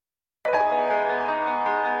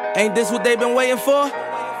Ain't this what they've been waiting for?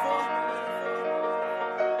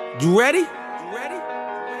 You ready?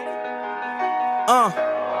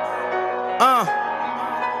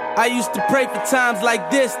 I used to pray for times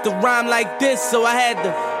like this, to rhyme like this, so I had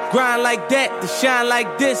to grind like that, to shine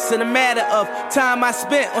like this. In a matter of time I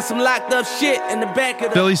spent on some locked up shit in the back of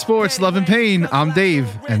the Philly Sports, Love and Pain. I'm Dave,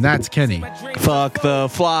 and that's Kenny. Fuck the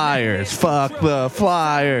Flyers. Fuck the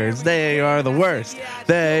Flyers. They are the worst.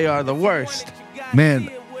 They are the worst.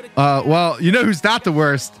 Man, well, you know who's not the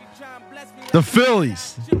worst? The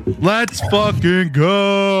Phillies. Let's fucking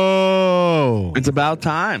go. It's about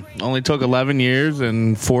time. Only took 11 years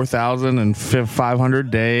and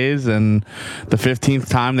 4,500 days, and the 15th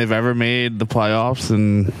time they've ever made the playoffs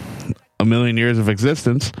in a million years of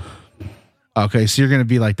existence. Okay, so you're going to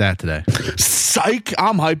be like that today. Psych,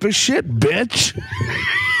 I'm hype as shit, bitch.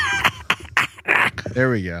 There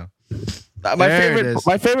we go.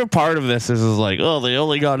 My favorite part of this is like, oh, they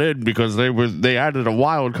only got in because they added a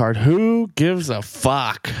wild card. Who gives a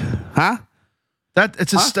fuck? Huh?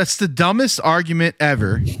 That's the dumbest argument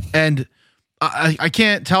ever. And I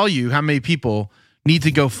can't tell you how many people need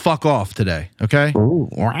to go fuck off today. Okay.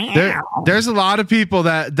 There's a lot of people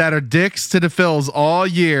that are dicks to the Phils all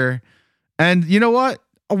year. And you know what?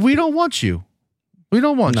 We don't want you. We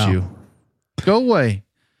don't want you. Go away.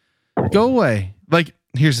 Go away. Like,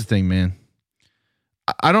 here's the thing, man.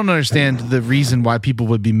 I don't understand the reason why people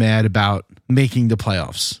would be mad about making the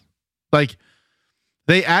playoffs. Like,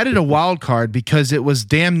 they added a wild card because it was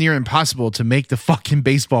damn near impossible to make the fucking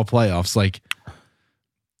baseball playoffs. Like,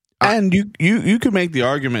 and you could make the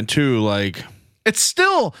argument too. Like, it's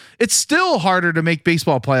still harder to make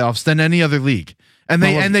baseball playoffs than any other league. And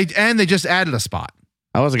they just added a spot.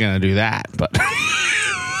 I wasn't gonna do that, but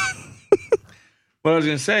what I was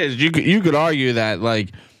gonna say is you could argue that like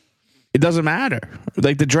it doesn't matter.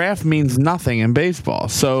 Like the draft means nothing in baseball.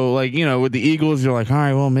 So like, you know, with the Eagles, you're like, all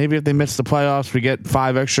right, well, maybe if they miss the playoffs, we get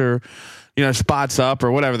 5 extra, spots up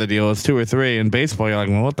or whatever the deal is, 2 or 3. In baseball, you're like,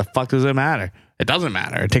 well, what the fuck does it matter? It doesn't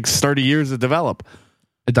matter. It takes 30 years to develop.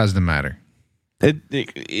 It doesn't matter.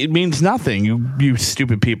 It means nothing, you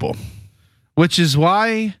stupid people. Which is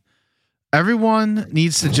why everyone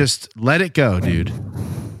needs to just let it go, dude.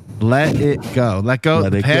 Let it go. Let go.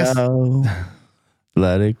 Let it go.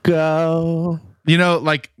 Let it go. You know,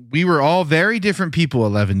 like we were all very different people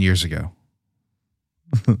 11 years ago.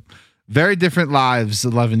 Very different lives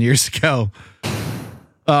 11 years ago.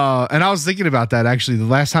 And I was thinking about that actually. The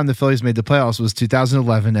last time the Phillies made the playoffs was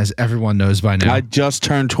 2011, as everyone knows by now. I just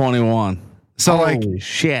turned 21. So holy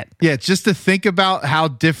shit. Yeah, just to think about how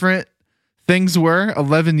different things were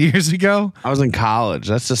 11 years ago. I was in college.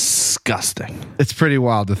 That's disgusting. It's pretty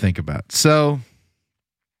wild to think about. So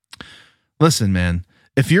listen, man,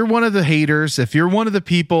 if you're one of the haters, if you're one of the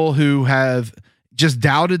people who have just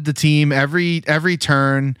doubted the team every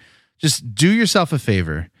turn, just do yourself a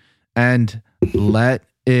favor and let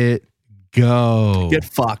it go. Get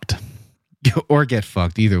fucked. Or get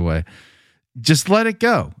fucked, either way. Just let it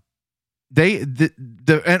go.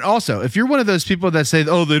 And also, if you're one of those people that say,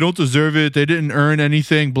 oh, they don't deserve it, they didn't earn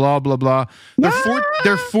anything, blah, blah, blah.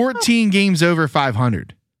 They're 14 games over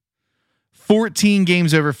 500. 14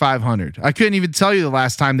 games over 500. I couldn't even tell you the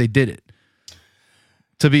last time they did it,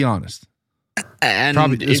 to be honest. And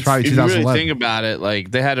it's probably 2011. If you really think about it,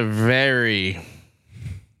 like they had a very,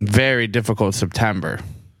 very difficult September.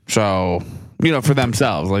 So, for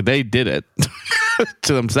themselves, like they did it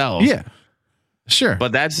to themselves. Yeah, sure.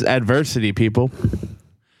 But that's adversity, people.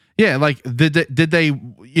 Yeah, like did they,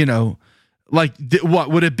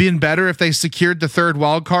 what would it have been better if they secured the third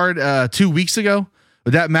wild card 2 weeks ago?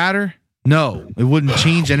 Would that matter? No, it wouldn't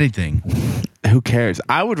change anything. Who cares?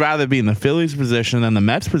 I would rather be in the Phillies position than the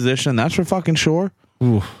Mets position. That's for fucking sure.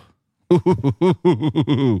 Ooh.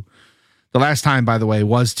 The last time, by the way,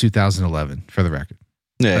 was 2011, for the record.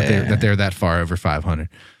 That they're that far over 500.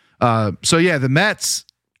 So yeah, the Mets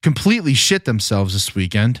completely shit themselves this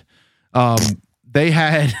weekend. They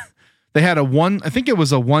had a I think it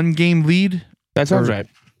was a 1-game lead. That sounds right.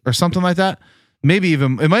 Or something like that. Maybe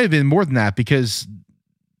even, it might have been more than that because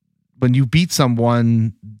when you beat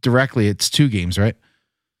someone directly, it's 2 games, right?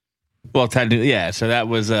 Well, technically, yeah. So that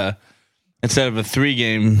was instead of a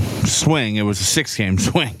 3-game swing, it was a 6-game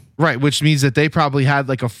swing. Right, which means that they probably had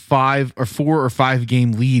like a 4 or 5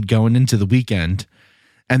 game lead going into the weekend,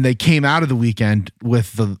 and they came out of the weekend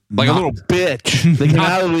with a little bitch. They came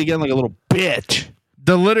out of the weekend like a little bitch.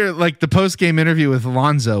 The post game interview with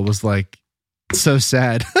Alonso was like so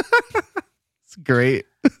sad. It's great.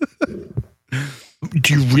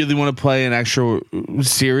 Do you really want to play an extra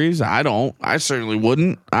series? I don't. I certainly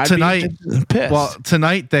wouldn't. I'd tonight. be pissed. Well,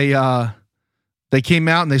 tonight they They came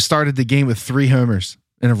out and they started the game with 3 homers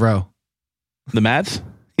in a row. The Mets?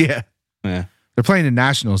 Yeah. Yeah. They're playing in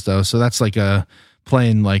Nationals, though, so that's like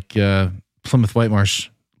playing like Plymouth Whitemarsh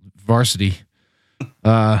varsity.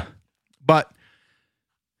 But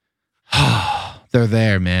they're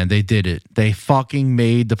there, man. They did it. They fucking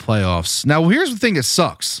made the playoffs. Now, here's the thing that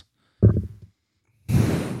sucks.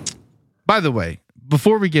 By the way,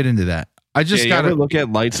 before we get into that, I just got to look at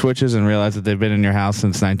light switches and realize that they've been in your house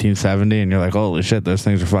since 1970, and you're like, holy shit, those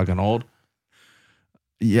things are fucking old.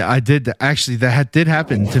 Yeah, I did. Actually, that did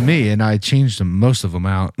happen to me, and I changed most of them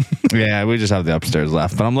out. Yeah, we just have the upstairs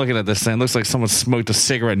left. But I'm looking at this thing. It looks like someone smoked a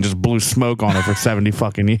cigarette and just blew smoke on it for 70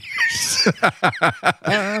 fucking years.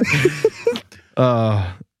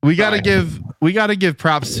 We gotta give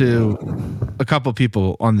props to a couple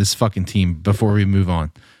people on this fucking team before we move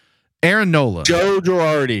on. Aaron Nola. Joe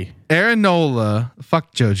Girardi. Aaron Nola.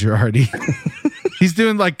 Fuck Joe Girardi. He's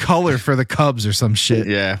doing like color for the Cubs or some shit.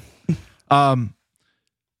 Yeah.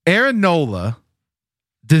 Aaron Nola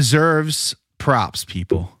deserves props,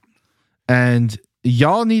 people. And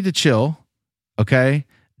y'all need to chill. Okay.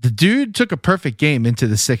 The dude took a perfect game into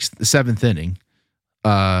the 7th inning.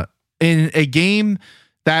 In a game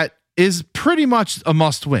that is pretty much a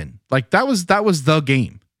must win. Like that was the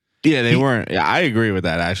game. Yeah, they weren't. Yeah, I agree with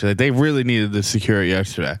that, actually. They really needed to secure it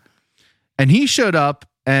yesterday. And he showed up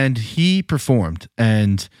and he performed.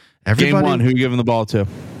 And everybody. Game 1, who you giving the ball to?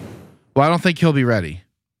 Well, I don't think he'll be ready.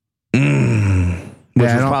 Which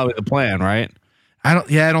is probably the plan, right? I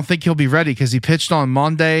don't think he'll be ready because he pitched on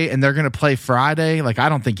Monday and they're going to play Friday. Like, I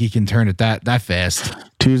don't think he can turn it that fast.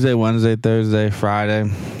 Tuesday, Wednesday, Thursday,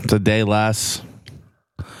 Friday. It's a day less.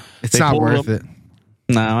 It's not worth it.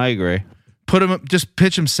 No, I agree. Just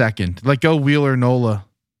pitch him second. Like, go Wheeler Nola.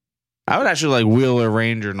 I would actually like Wheeler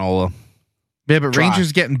Ranger Nola. Yeah, but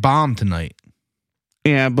Ranger's getting bombed tonight.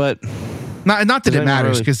 Yeah, but not that it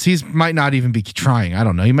matters because he might not even be trying. I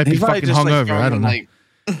don't know. He might be fucking hungover. I don't know.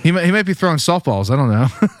 He might be throwing softballs. I don't know.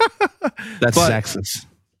 That's sexist.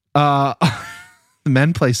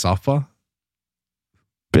 Men play softball.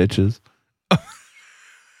 Bitches.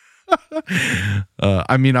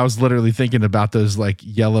 I mean, I was literally thinking about those like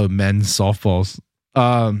yellow men's softballs.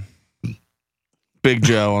 Big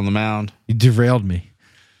Joe on the mound. You derailed me.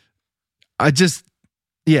 I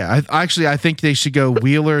think they should go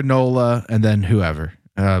Wheeler, Nola, and then whoever.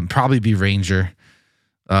 Probably be Ranger.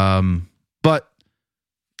 But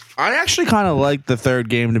I actually kind of like the third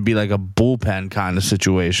game to be like a bullpen kind of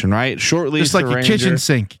situation, right? Shortly, just like a kitchen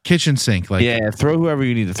sink. Like, yeah, throw whoever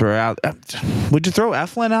you need to throw out. Would you throw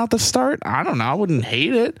Eflin out to start? I don't know. I wouldn't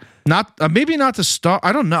hate it. Not maybe not to start.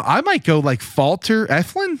 I don't know. I might go like Falter,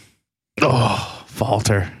 Eflin. Oh,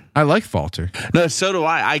 Falter. I like Falter. No, so do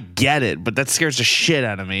I. I get it, but that scares the shit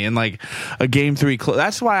out of me. And like a game 3,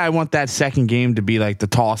 that's why I want that second game to be like the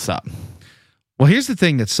toss up. Well, here's the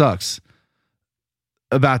thing that sucks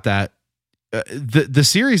about that. The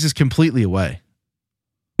series is completely away.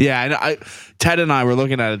 Yeah, and Ted and I were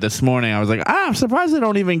looking at it this morning. I was like, I'm surprised they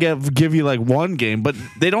don't even give you like one game, but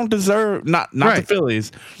they don't deserve not right. The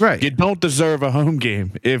Phillies. Right. You don't deserve a home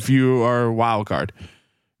game if you are a wild card.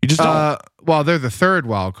 You just don't. Well, they're the third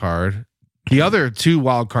wild card. The other 2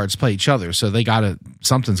 wild cards play each other, so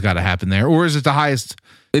something's got to happen there. Or is it the highest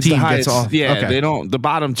team gets off? Yeah, okay. They don't. The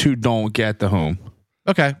bottom 2 don't get the home.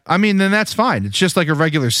 Okay, I mean then that's fine. It's just like a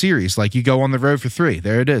regular series. Like you go on the road for 3.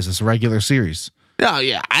 There it is. It's a regular series. No,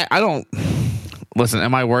 yeah, I don't. Listen,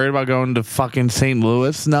 am I worried about going to fucking St.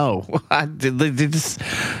 Louis? No,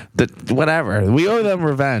 whatever. We owe them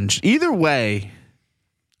revenge. Either way.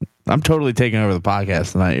 I'm totally taking over the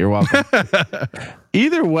podcast tonight. You're welcome.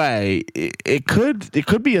 Either way, it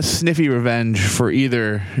could be a sniffy revenge for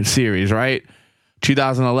either series, right?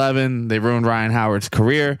 2011, they ruined Ryan Howard's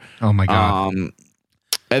career. Oh my god. And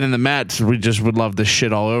then the Mets, we just would love to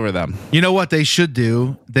shit all over them. You know what they should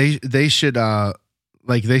do? They should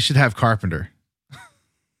they should have Carpenter.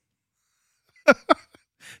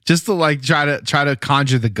 Just to like try to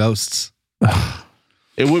conjure the ghosts.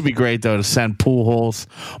 It would be great though to send Pujols,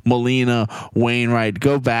 Molina, Wainwright.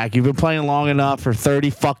 Go back. You've been playing long enough for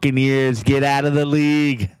 30 fucking years. Get out of the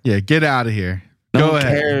league. Yeah, get out of here. No Go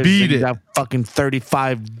ahead. Cares. Beat you it. got fucking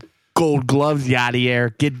 35 gold gloves,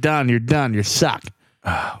 Yadier. Get done. You're done. You suck.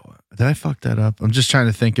 Did I fuck that up? I'm just trying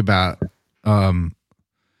to think about who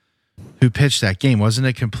pitched that game. Wasn't it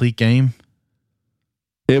a complete game?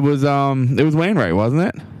 It was Wainwright,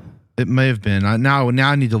 wasn't it? It may have been. Now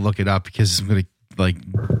I need to look it up because I'm gonna like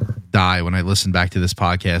die when I listen back to this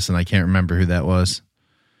podcast and I can't remember who that was.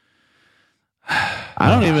 I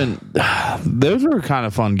don't even. Those were kind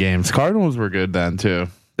of fun games. Cardinals were good then too.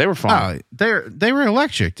 They were fun. They were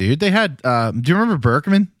electric, dude. They had. Do you remember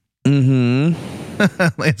Berkman?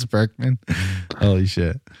 Mm-hmm. Lance Berkman. Holy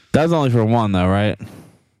shit. That was only for one, though, right?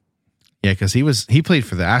 Yeah, because he played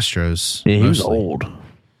for the Astros. Yeah, he was mostly. old.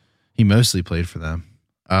 He mostly played for them.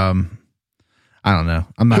 I don't know.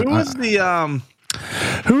 I'm not.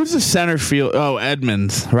 Who was the center field? Oh,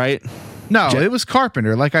 Edmonds, right? No, it was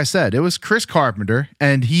Carpenter. Like I said, it was Chris Carpenter,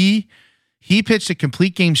 and he pitched a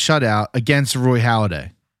complete game shutout against Roy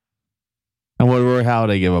Halladay. And what did Roy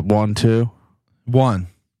Halladay give up? 1-2? 1.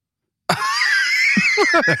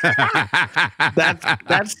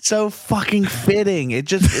 That's so fucking fitting.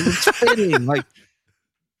 It's fitting. Like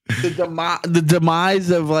the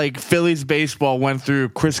demise of like Phillies baseball went through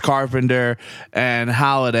Chris Carpenter and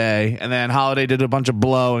Halladay, and then Halladay did a bunch of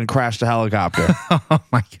blow and crashed a helicopter. Oh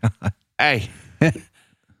my god! Hey, is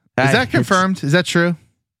that confirmed? Is that true?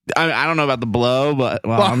 I don't know about the blow, but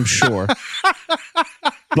I'm sure.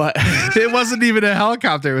 But it wasn't even a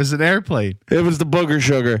helicopter; it was an airplane. It was the booger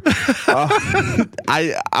sugar.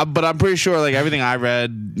 But I'm pretty sure, like everything I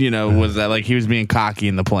read, was that like he was being cocky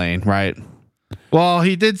in the plane, right? Well,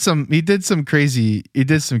 he did some crazy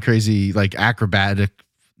like acrobatic,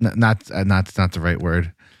 not the right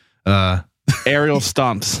word. Aerial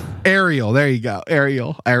stunts. Aerial, there you go.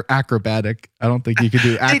 Aerial, acrobatic. I don't think you could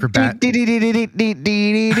do acrobat.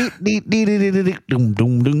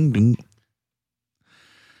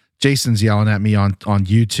 Jason's yelling at me on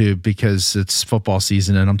YouTube because it's football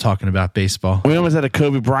season and I'm talking about baseball. We almost had a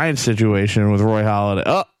Kobe Bryant situation with Roy Halladay.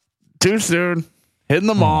 Oh, too soon. Hitting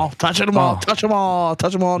them all, touching them all, touch them all,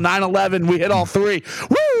 touch them all. 9/11, we hit all three.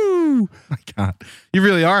 Woo! My God, you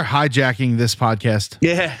really are hijacking this podcast.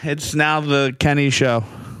 Yeah, it's now the Kenny show.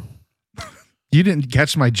 You didn't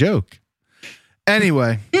catch my joke.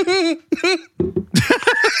 Anyway.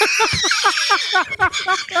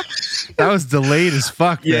 That was delayed as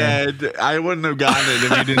fuck. Yeah, man. I wouldn't have gotten it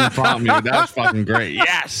if you didn't prompt me. That was fucking great.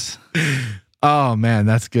 Yes. Oh man,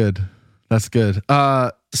 that's good. That's good.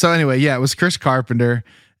 So anyway, yeah, it was Chris Carpenter,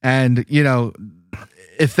 and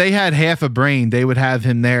if they had half a brain, they would have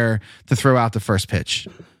him there to throw out the first pitch.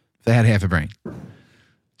 If they had half a brain.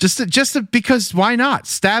 Just because why not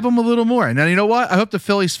stab them a little more? And then you know what? I hope the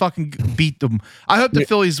Phillies fucking beat them. I hope the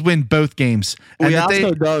Phillies win both games. And we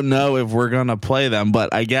also don't know if we're gonna play them,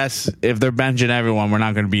 but I guess if they're benching everyone, we're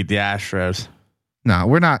not gonna beat the Astros. No,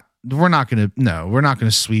 we're not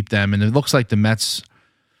gonna sweep them. And it looks like the Mets.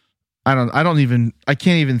 I can't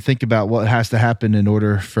even think about what has to happen in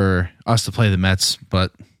order for us to play the Mets,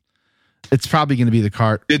 but it's probably going to be the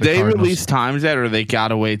Cardinals. Did they release times yet, or they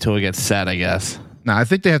gotta wait till it gets set? I guess. No, I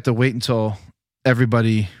think they have to wait until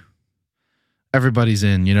everybody's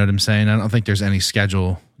in. You know what I'm saying? I don't think there's any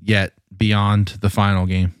schedule yet beyond the final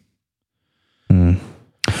game. All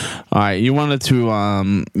right, you wanted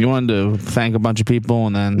to thank a bunch of people,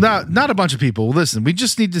 and then not a bunch of people. Listen, we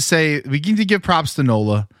just need to give props to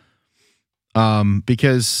Nola,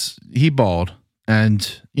 because he balled,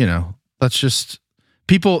 and let's just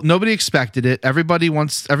nobody expected it. Everybody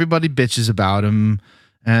bitches about him.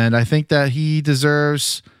 And I think that he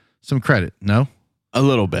deserves some credit. No? A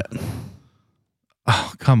little bit.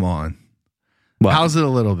 Oh, come on. What? How's it a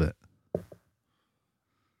little bit?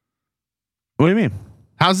 What do you mean?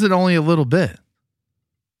 How's it only a little bit?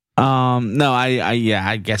 No,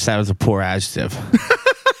 I guess that was a poor adjective.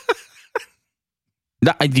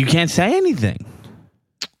 No, you can't say anything.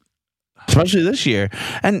 Especially this year.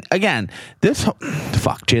 And again,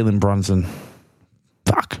 Jalen Brunson.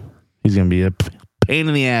 Fuck. He's going to be a pain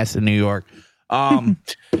in the ass in New York.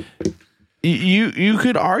 You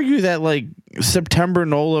could argue that like September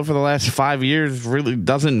Nola for the last 5 years really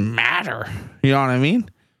doesn't matter. You know what I mean?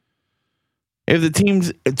 If the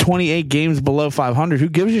team's 28 games below 500, who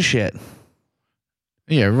gives a shit?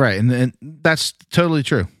 Yeah, right. And that's totally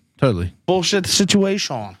true. Totally. Bullshit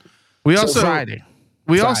situation. We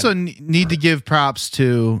also need to give props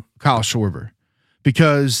to Kyle Schwarber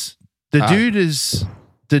because the dude is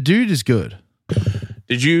good.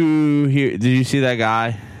 Did you see that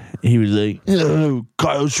guy? He was like, "Oh,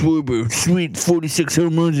 Kyle Schwarber, sweet 46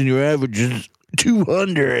 home runs and your average is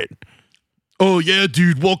 200." Oh yeah,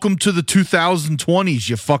 dude. Welcome to the 2020s,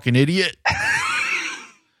 you fucking idiot.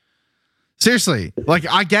 Seriously, like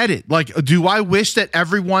I get it. Like, do I wish that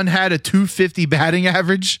everyone had a 250 batting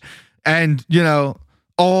average and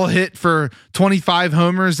all hit for 25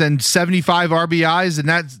 homers and 75 RBIs, and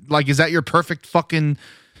that's like, is that your perfect fucking?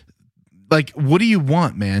 Like, what do you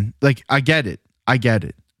want, man? Like, I get it,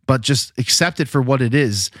 but just accept it for what it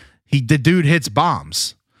is. The dude hits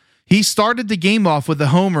bombs. He started the game off with a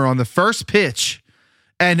homer on the first pitch,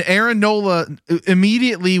 And Aaron Nola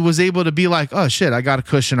immediately was able to be like, oh shit, I got a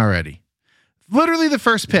cushion already. Literally the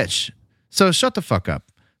first pitch. So shut the fuck up.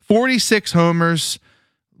 46 homers.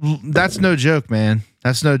 That's no joke, man.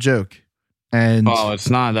 That's no joke. And it's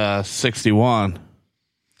not 61.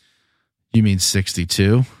 You mean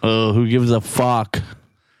 62? Oh, who gives a fuck?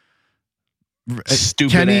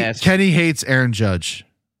 Stupid ass. Kenny hates Aaron Judge.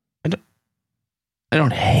 I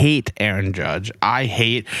don't hate Aaron Judge. I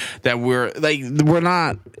hate that we're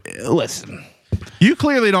not. Listen, you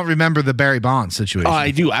clearly don't remember the Barry Bonds situation. Oh,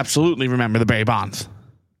 I do absolutely remember the Barry Bonds.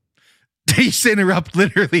 They used to interrupt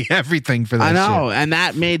literally everything for that. I know, shit. And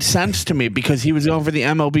that made sense to me because he was going for the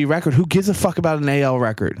MLB record. Who gives a fuck about an AL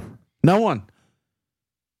record? No one.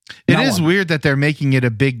 It is weird that they're making it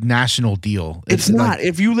a big national deal. It's not.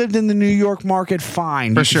 If you lived in the New York market,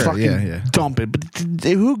 fine. For sure, yeah. Dump it. But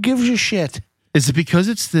who gives a shit? Is it because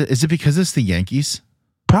it's the Yankees?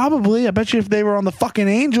 Probably. I bet you if they were on the fucking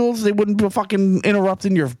Angels, they wouldn't be fucking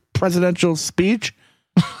interrupting your presidential speech.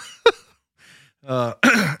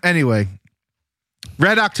 Anyway,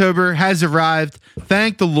 Red October has arrived.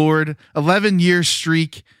 Thank the Lord. 11-year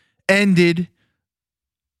streak ended.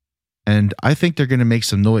 And I think they're going to make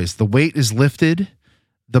some noise. The weight is lifted.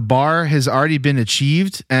 The bar has already been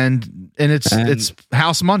achieved, and it's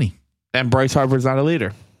house money. And Bryce Harper's not a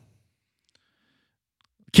leader.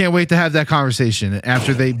 Can't wait to have that conversation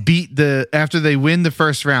after they win the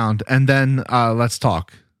first round, and then let's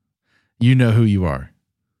talk. You know who you are.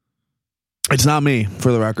 It's not me,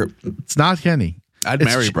 for the record. It's not Kenny. I'd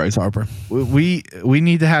marry Bryce Harper. We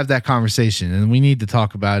need to have that conversation, and we need to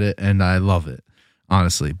talk about it, and I love it,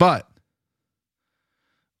 honestly. But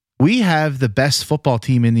we have the best football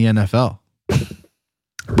team in the NFL.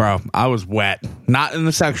 Bro, I was wet. Not in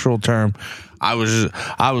the sexual term. I was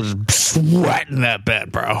sweating that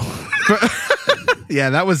bet, bro.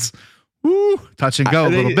 Yeah, that was touch and go a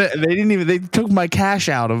little bit. They took my cash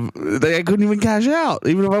out I couldn't even cash out,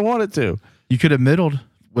 even if I wanted to. You could have middled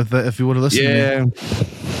with if you would have listened to me.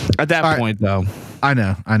 At that point, though. I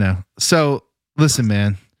know. So listen,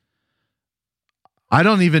 man. I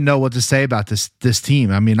don't even know what to say about this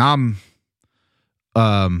team. I mean, I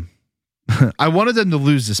wanted them to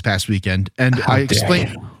lose this past weekend, and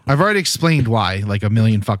I've already explained why like a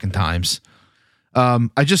million fucking times.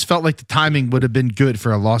 I just felt like the timing would have been good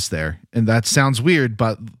for a loss there, and that sounds weird,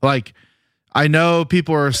 but like I know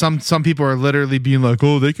some people are literally being like,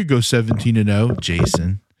 "Oh, they could go 17-0,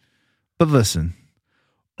 Jason." But listen,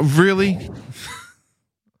 really,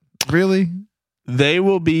 they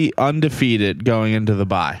will be undefeated going into the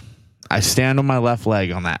bye. I stand on my left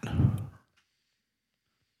leg on that.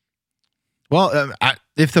 Well,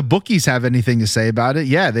 if the bookies have anything to say about it,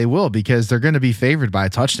 yeah, they will, because they're going to be in by a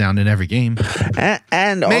touchdown in every game.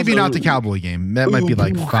 And maybe also, not the Cowboy game. That might be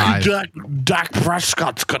like 5. Dak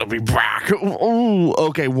Prescott's going to be back. Ooh,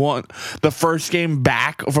 okay, the first game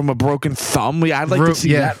back from a broken thumb. I'd like to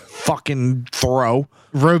see that fucking throw.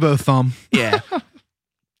 Robo thumb. Yeah.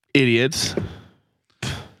 Idiots.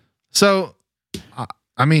 So,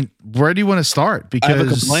 I mean, where do you want to start? Because I have a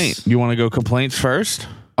complaint. You want to go complaints first?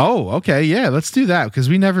 Oh, okay. Yeah, let's do that because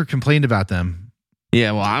we never complained about them.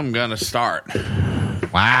 Yeah, well, I'm going to start.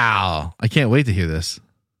 Wow. I can't wait to hear this.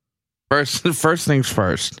 First things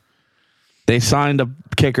first. They signed a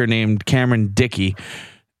kicker named Cameron Dickey,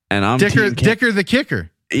 and I'm Dicker the kicker.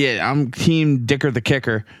 Yeah, I'm team Dicker the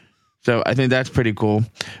kicker. So I think that's pretty cool.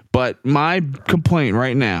 But my complaint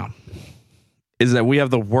right now is that we have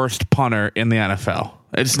the worst punter in the NFL.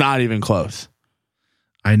 It's not even close.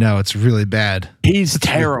 I know, it's really bad. He's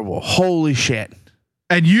terrible. Holy shit.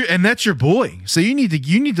 And that's your boy. So you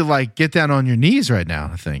need to like get down on your knees right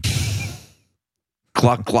now, I think.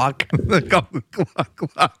 Cluck cluck. Cluck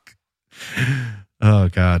cluck. Oh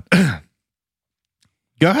God.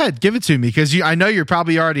 Go ahead, give it to me because I know you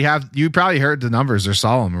probably heard the numbers or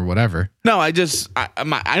saw them or whatever. No, I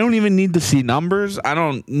don't even need to see numbers. I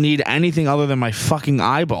don't need anything other than my fucking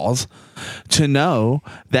eyeballs to know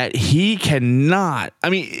that he cannot.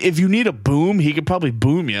 I mean, if you need a boom, he could probably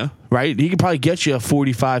boom you, right? He could probably get you a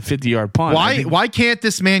 45, 50-yard punt. Why can't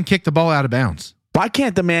this man kick the ball out of bounds? Why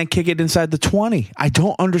can't the man kick it inside the 20? I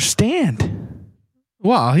don't understand.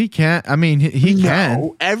 Well, he can't. I mean, he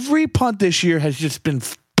can. Every punt this year has just been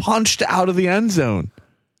punched out of the end zone.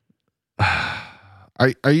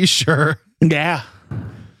 Are you sure? Yeah.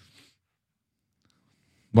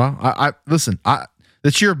 Well, I listen.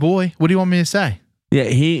 That's your boy. What do you want me to say? Yeah,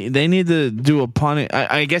 they need to do a punt.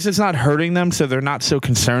 I guess it's not hurting them, so they're not so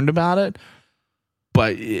concerned about it.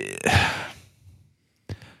 But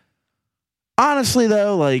honestly,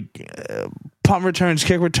 though, like punt returns,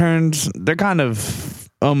 kick returns, they're kind of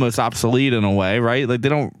almost obsolete in a way, right? Like they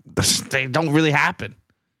don't really happen.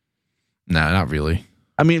 No, not really.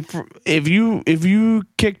 I mean, if you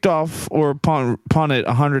kicked off or punt it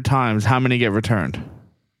 100 times, how many get returned?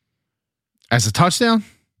 As a touchdown?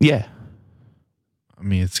 Yeah. I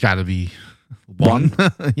mean, it's got to be one.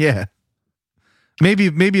 Yeah. Maybe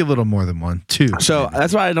a little more than one. Two. So maybe.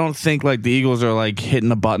 that's why I don't think like the Eagles are like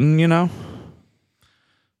hitting a button, you know?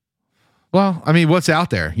 Well, I mean, what's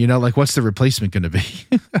out there? You know, like what's the replacement going to be?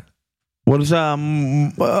 What is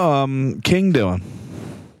King doing?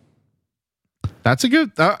 That's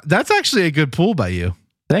actually a good pull by you.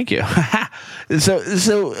 Thank you.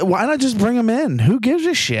 So why not just bring him in? Who gives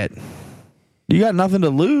a shit? You got nothing to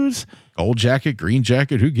lose. Gold jacket, green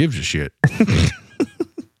jacket, who gives a shit?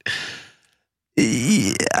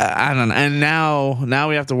 Yeah, I don't know. And now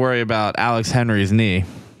we have to worry about Alex Henry's knee.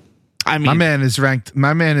 I mean, my man is ranked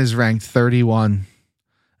 31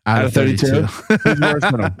 out of 32.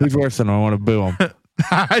 Who's worse than him? I want to boo him.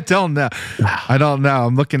 I don't know.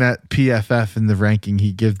 I'm looking at PFF in the ranking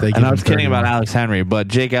they give. And I was kidding 31. about Alex Henry, but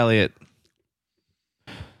Jake Elliott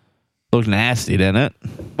looked nasty, didn't it?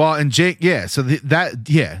 Well, and Jake, yeah. So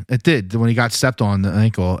it did when he got stepped on the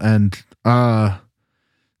ankle, and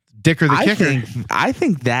Dicker the kicker. I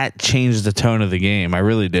think that changed the tone of the game. I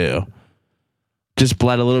really do. Just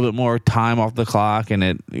bled a little bit more time off the clock, and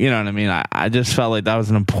you know what I mean? I just felt like that was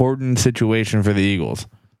an important situation for the Eagles.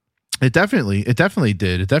 It definitely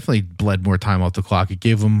did. It definitely bled more time off the clock. It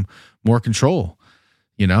gave them more control,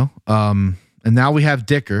 you know? And now we have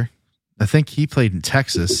Dicker. I think he played in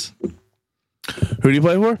Texas. Who do you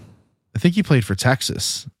play for? I think he played for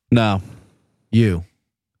Texas. No. You.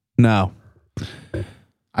 No.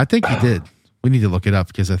 I think he did. We need to look it up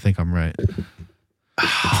because I think I'm right.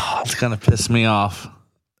 It's going to piss me off.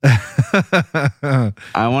 I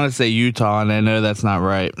want to say Utah, and I know that's not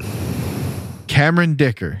right. Cameron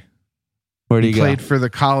Dicker. Where did he go? Played for the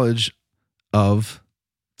College of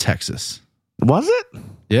Texas. Was it?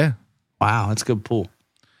 Yeah. Wow, that's a good pool.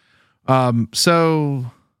 So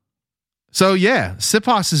yeah,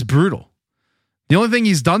 Siposs is brutal. The only thing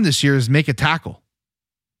he's done this year is make a tackle.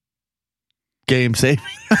 Game saving.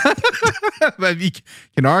 But you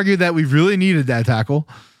can argue that we really needed that tackle.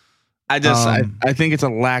 I think it's a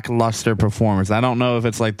lackluster performance. I don't know if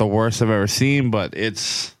it's like the worst I've ever seen, but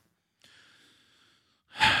it's.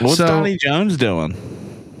 What's Donnie Jones doing?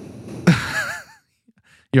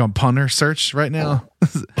 You on punter search right now?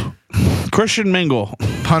 Christian Mingle.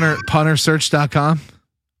 Puntersearch.com.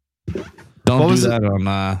 Don't do that on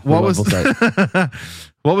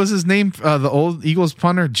what was his name? The old Eagles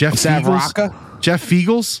punter, Jeff Savraka? Jeff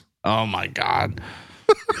Fiegels? Oh my God.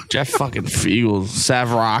 Jeff fucking Fiegels.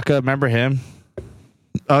 Savraka, remember him?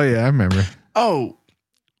 Oh yeah, I remember. Oh.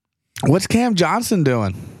 What's Cam Johnson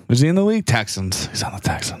doing? Is he in the league? Texans. He's on the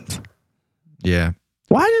Texans. Yeah.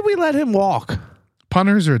 Why did we let him walk?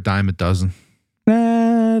 Punters are a dime a dozen.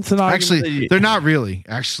 It's an Actually, they're not really.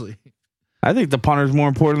 Actually, I think the punter is more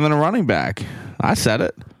important than a running back. I said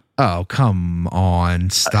it. Oh, come on.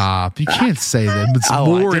 Stop. You can't say that. It's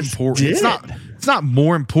more important. It's not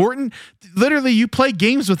more important. Literally, you play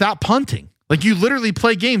games without punting. Like you literally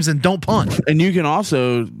play games and don't punt. And you can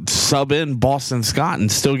also sub in Boston Scott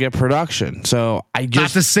and still get production. So not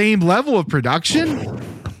the same level of production.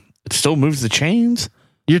 It still moves the chains.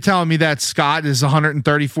 You're telling me that Scott is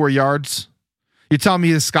 134 yards? You're telling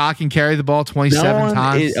me that Scott can carry the ball 27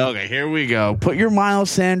 times? Okay, here we go. Put your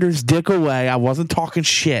Miles Sanders dick away. I wasn't talking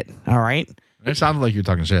shit. All right. It sounded like you're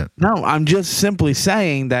talking shit. No, I'm just simply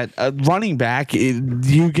saying that a running back,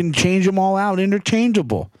 you can change them all out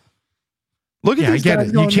interchangeable. Look at these guys. I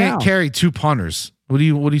get it. You can't carry two punters. What are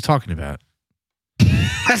you talking about?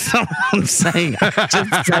 That's not what I'm saying.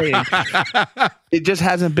 Just saying. It just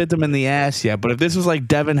hasn't bit them in the ass yet. But if this was like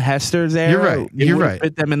Devin Hester's era, you're right. You're right.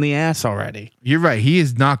 Bit them in the ass already. You're right. He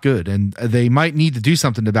is not good, and they might need to do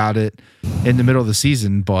something about it in the middle of the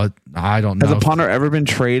season. But I don't know. Has a punter ever been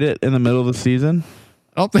traded in the middle of the season?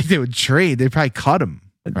 I don't think they would trade. They'd probably cut him.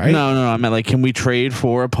 Right? No. I meant like, can we trade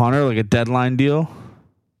for a punter, like a deadline deal?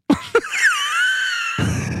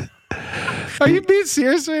 Are you being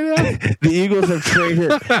serious right now? The Eagles have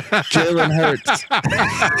traded Jalen Hurts.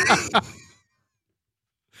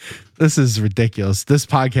 This is ridiculous. This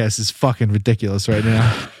podcast is fucking ridiculous right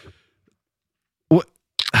now. What?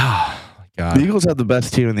 Oh, my God. The Eagles have the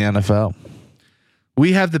best team in the NFL.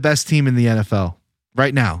 We have the best team in the NFL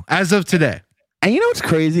right now, as of today. And you know what's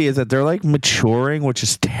crazy is that they're like maturing, which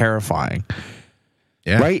is terrifying.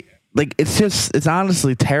 Yeah. Right? Like, it's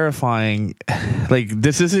honestly terrifying. Like,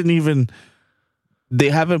 this isn't even... They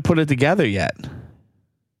haven't put it together yet.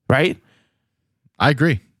 Right? I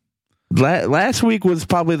agree. Last week was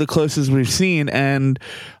probably the closest we've seen, and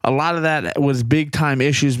a lot of that was big time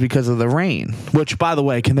issues because of the rain. Which, by the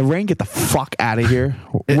way, can the rain get the fuck out of here?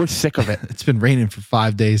 We're sick of it. It's been raining for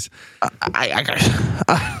 5 days.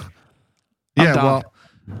 Yeah, well,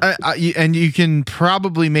 and you can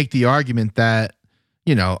probably make the argument that,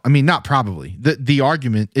 not probably. The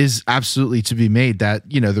argument is absolutely to be made that,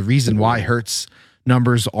 the reason why Hurts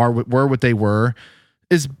numbers were what they were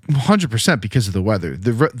is 100% because of the weather.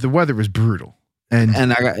 The weather was brutal. And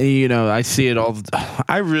I see it all.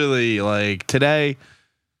 I really today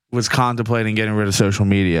was contemplating getting rid of social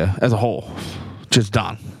media as a whole. Just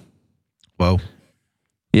done. Whoa.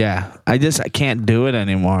 Yeah. I can't do it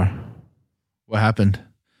anymore. What happened?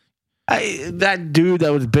 That dude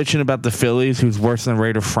that was bitching about the Phillies, who's worse than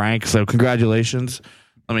Raider Frank. So congratulations.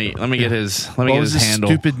 Let me get his handle.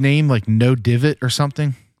 Stupid name like No Divot or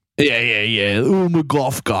something. Yeah. Ooh, I'm a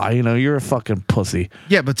golf guy. You're a fucking pussy.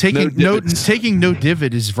 Yeah, but taking no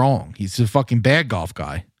divot is wrong. He's a fucking bad golf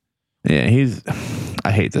guy. Yeah,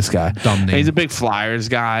 I hate this guy. Dumb name. He's a big Flyers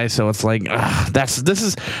guy, so it's like that's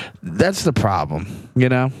the problem.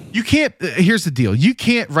 You can't. Here's the deal. You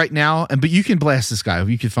can't right now, but you can blast this guy.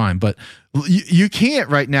 You can find, but you can't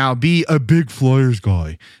right now be a big Flyers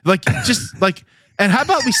guy. And how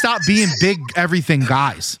about we stop being big everything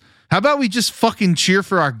guys? How about we just fucking cheer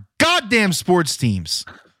for our goddamn sports teams?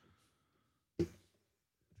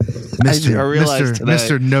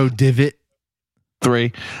 Mr. No Divot.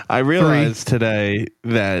 3. I realized today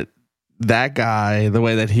that guy, the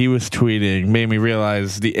way that he was tweeting, made me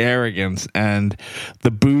realize the arrogance and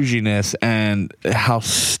the bouginess and how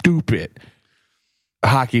stupid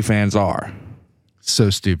hockey fans are.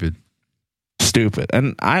 So stupid.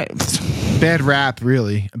 And bad rap,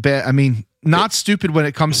 really. Not stupid when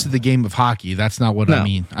it comes to the game of hockey. That's not what I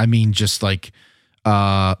mean. I mean just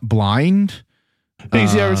blind.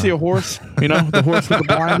 Did you ever see a horse? The horse with the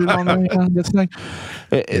blinders on there. This thing.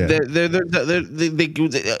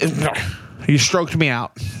 You stroked me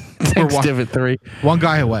out. Thanks, Divot 3. One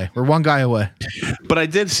guy away. We're one guy away. But I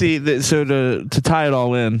did see that. So to tie it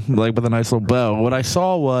all in, with a nice little bow, what I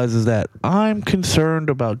saw was that I'm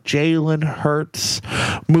concerned about Jalen Hurts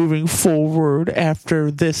moving forward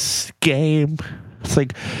after this game. It's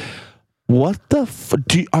like, what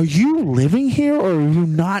the are you living here or are you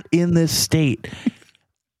not in this state?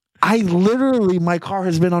 My car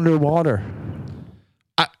has been underwater.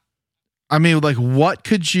 What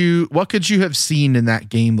could you have seen in that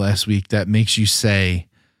game last week that makes you say,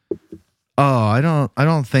 "Oh, I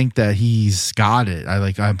don't think that he's got it."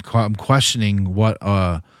 I'm questioning what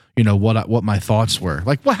my thoughts were.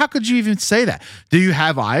 How could you even say that? Do you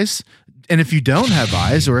have eyes? And if you don't have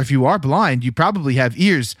eyes, or if you are blind, you probably have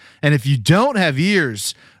ears. And if you don't have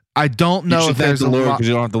ears, I don't know if there's because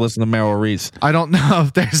you don't have to listen to Merrill Reese. I don't know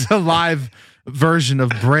if there's a live version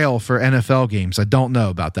of Braille for NFL games. I don't know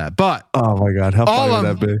about that, but oh my god, how funny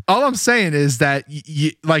would that be? All I'm saying is that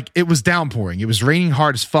it was downpouring. It was raining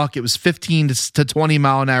hard as fuck. It was 15 to 20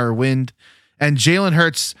 mile an hour wind, and Jalen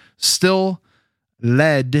Hurts still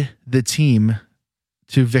led the team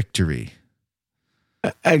to victory.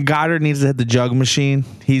 Goddard needs to hit the jug machine.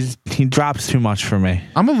 He drops too much for me.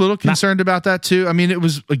 I'm a little concerned about that too. It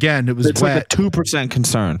was it's wet. Like a 2%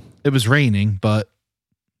 concern. It was raining, but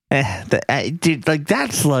dude,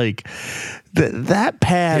 that's that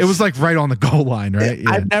pass. It was right on the goal line, right? Yeah.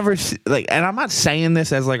 I've never and I'm not saying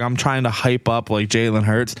this as I'm trying to hype up Jalen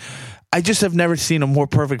Hurts. I just have never seen a more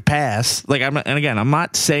perfect pass. I'm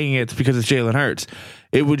not saying it's because it's Jalen Hurts.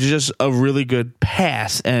 It was just a really good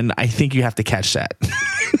pass, and I think you have to catch that.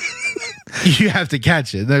 You have to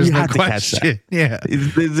catch it. There's no question. Yeah,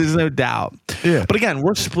 there's no doubt. Yeah, but again,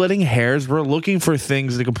 we're splitting hairs. We're looking for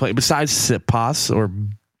things to complain besides sit pos or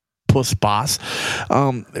puss pos.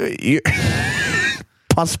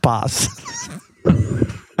 Puss pos.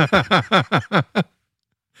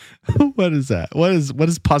 What is that? What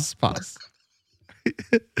is puss pos?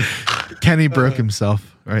 Kenny broke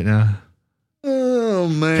himself right now. Oh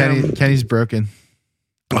man, Kenny's broken.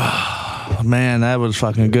 Oh man, that was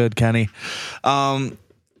fucking good, Kenny. We're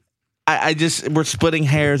splitting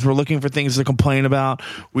hairs. We're looking for things to complain about.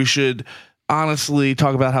 We should honestly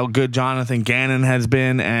talk about how good Jonathan Gannon has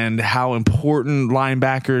been and how important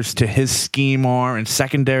linebackers to his scheme are and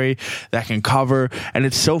secondary that can cover. And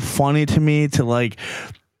it's so funny to me to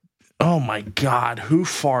oh my God, who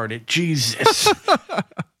farted? Jesus.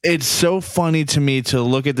 It's so funny to me to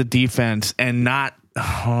look at the defense and not,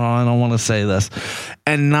 I don't want to say this,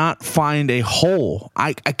 and not find a hole.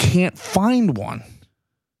 I can't find one.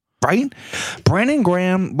 Right? Brandon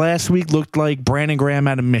Graham last week looked like Brandon Graham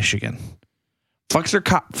out of Michigan. Fletcher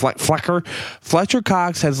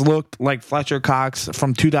Cox has looked like Fletcher Cox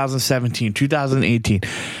from 2017, 2018.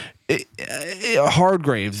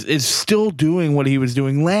 Hargraves is still doing what he was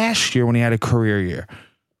doing last year when he had a career year.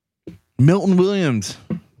 Milton Williams,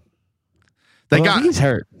 he's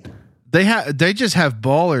hurt. They just have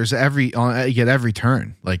ballers at every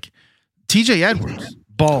turn. Like TJ Edwards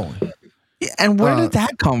balling. And where did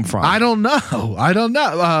that come from? I don't know.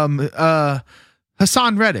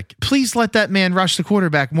 Hassan Reddick, please let that man rush the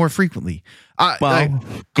quarterback more frequently.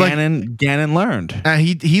 Gannon learned.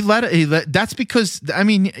 He let it. That's because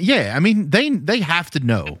they have to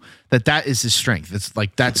know that is his strength. It's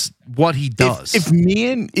like that's what he does.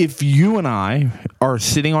 If you and I are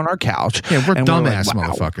sitting on our couch, we're dumbass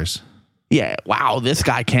motherfuckers. Yeah, wow, this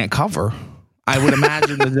guy can't cover. I would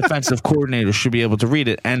imagine the defensive coordinator should be able to read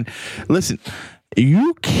it. And listen,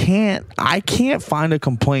 I can't find a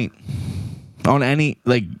complaint on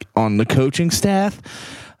on the coaching staff.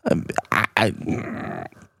 I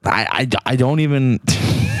don't even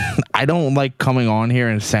I don't like coming on here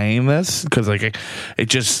and saying this because it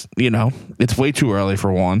just it's way too early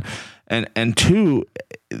for one, and two,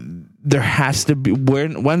 there has to be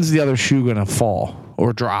when's the other shoe gonna fall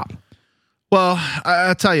or drop? Well,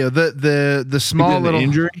 I'll tell you the small little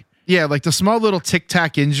injury, like the small little tic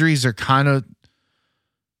tac injuries are kind of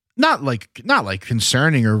not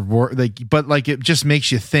concerning but it just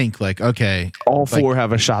makes you think okay. All four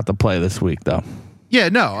have a shot to play this week though. Yeah,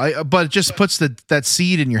 no, but it just puts that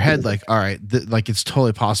seed in your head all right, it's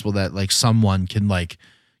totally possible that someone can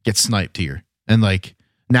get sniped here. And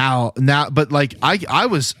now, but I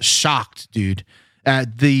was shocked, dude,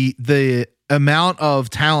 at the amount of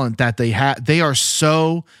talent that they had. They are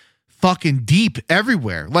so fucking deep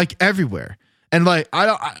everywhere. And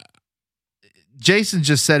Jason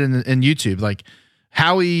just said in YouTube,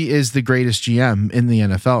 Howie is the greatest GM in the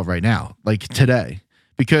NFL right now, today,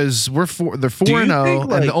 because they're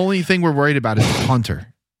 4-0, and the only thing we're worried about is the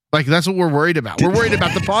punter. That's what we're worried about. We're worried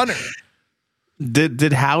about the punter.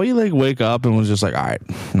 Did Howie wake up and was just all right,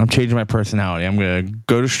 I'm changing my personality. I'm going to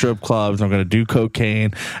go to strip clubs. I'm going to do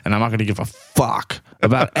cocaine, and I'm not going to give a fuck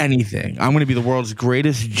about anything. I'm going to be the world's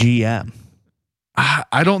greatest GM.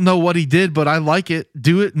 I don't know what he did, but I like it.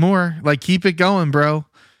 Do it more. Keep it going, bro.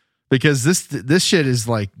 Because this shit is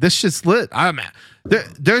this shit's lit.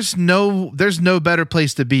 There's no better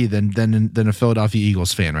place to be than a Philadelphia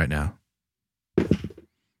Eagles fan right now.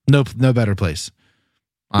 No better place.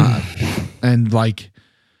 And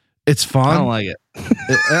it's fun. I don't like it.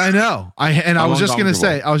 I know. I was just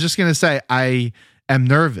gonna say I am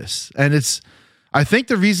nervous, and I think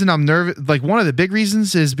the reason I'm nervous, one of the big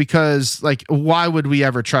reasons, is because why would we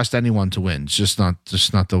ever trust anyone to win? It's just not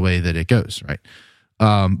the way that it goes, right?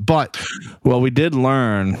 But we did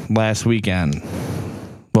learn last weekend.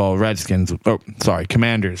 Well,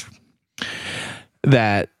 Commanders,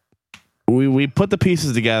 that we put the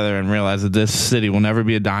pieces together and realized that this city will never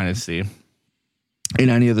be a dynasty in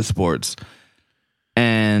any of the sports,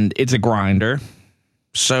 and it's a grinder.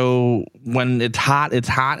 So when it's hot,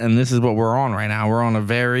 and this is what we're on right now. We're on a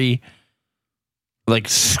very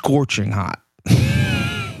scorching hot,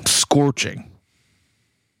 scorching,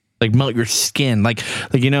 melt your skin, when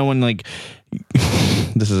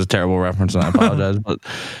this is a terrible reference and I apologize, but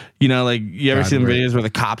you ever see the videos where the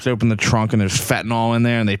cops open the trunk and there's fentanyl in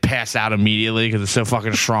there and they pass out immediately because it's so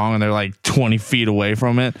fucking strong and they're 20 feet away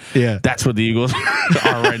from it? Yeah, that's what the Eagles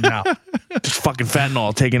are right now. Just fucking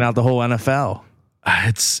fentanyl taking out the whole NFL.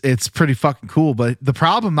 It's pretty fucking cool, but the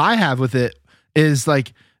problem I have with it is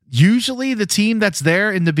usually the team that's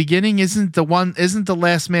there in the beginning isn't the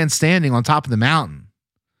last man standing on top of the mountain,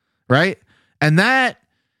 right? And that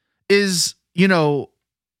is,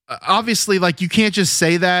 obviously you can't just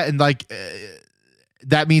say that and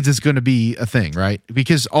that means it's going to be a thing, right?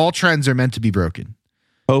 Because all trends are meant to be broken.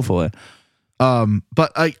 Hopefully.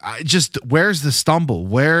 But I just, where's the stumble?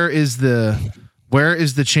 Where is the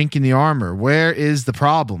chink in the armor? Where is the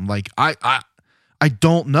problem? I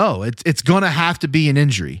don't know. It's going to have to be an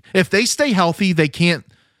injury. If they stay healthy, they can't.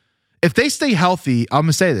 If they stay healthy, I'm going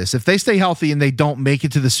to say this. If they stay healthy and they don't make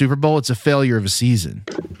it to the Super Bowl, it's a failure of a season.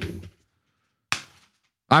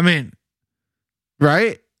 I mean,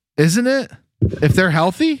 right? Isn't it? If they're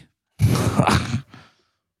healthy?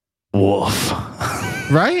 Woof.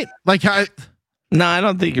 Right? No, I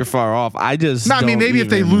don't think you're far off. Maybe if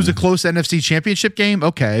they lose a close NFC championship game,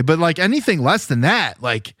 okay. But anything less than that,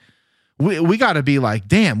 we got to be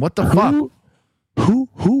damn, what the fuck?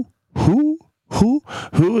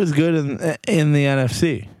 Who is good in the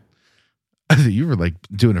NFC? You were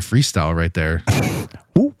doing a freestyle right there. I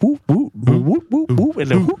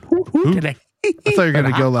thought you were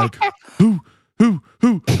gonna go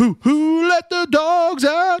Who let the dogs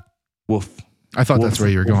out? Woof. I thought that's where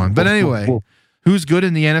you were going. But anyway, who's good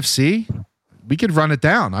in the NFC? We could run it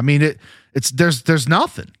down. I mean, there's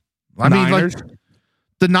nothing. I mean, like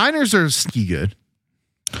the Niners are sneaky good.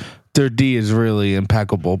 Their D is really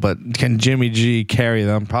impeccable, but can Jimmy G carry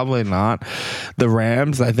them? Probably not. The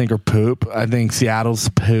Rams, I think, are poop. I think Seattle's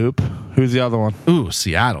poop. Who's the other one? Ooh,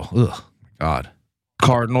 Seattle. Ugh, God.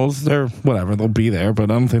 Cardinals, they're whatever. They'll be there, but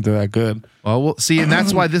I don't think they're that good. Well, we'll see, and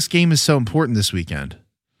that's why this game is so important this weekend.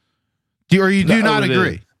 Do you not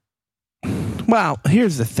agree? Well,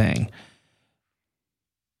 here's the thing.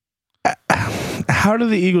 How do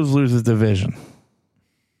the Eagles lose this division?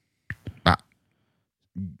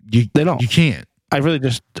 They don't. You can't. I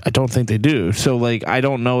don't think they do. So, like, I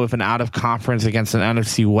don't know if an out of conference against an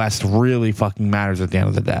NFC West really fucking matters at the end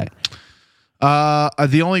of the day.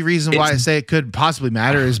 The only reason why I say it could possibly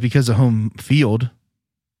matter is because of home field.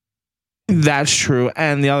 That's true.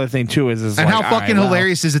 And the other thing too is and like, how fucking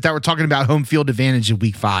hilarious is it that we're talking about home field advantage in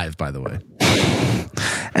week 5, by the way.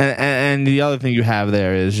 And the other thing you have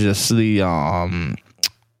there is just the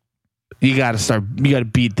you got to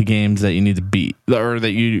beat the games that you need to beat, or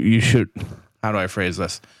that you should. How do I phrase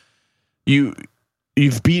this? You've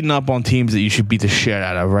beaten up on teams that you should beat the shit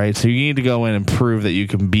out of, right? So you need to go in and prove that you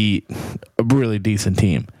can beat a really decent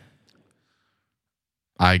team.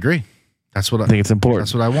 I agree. That's what I think it's important.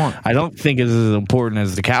 That's what I want. I don't think it's as important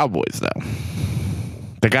as the Cowboys, though.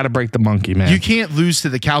 They got to break the monkey, man. You can't lose to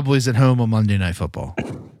the Cowboys at home on Monday Night Football.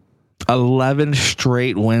 11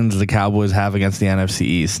 straight wins the Cowboys have against the NFC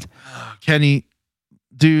East. Kenny,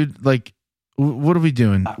 dude, like, what are we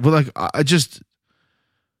doing? Well, like, it's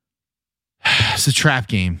a trap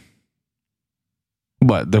game.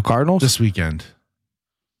 What, the Cardinals? This weekend.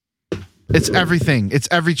 It's everything. It's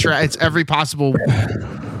it's every possible,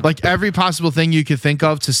 like every possible thing you could think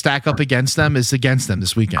of to stack up against them is against them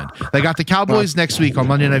this weekend. They got the Cowboys next week on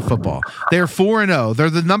Monday Night Football. They're 4-0. They're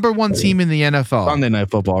the number 1 team in the NFL. Sunday Night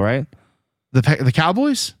Football, right? The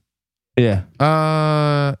Cowboys? Yeah.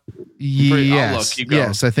 Yes.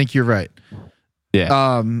 Yes, I think you're right.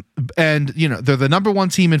 Yeah. And you know, they're the number 1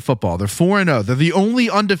 team in football. They're 4-0. They're the only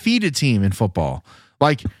undefeated team in football.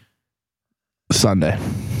 Like Sunday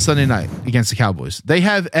night against the Cowboys. They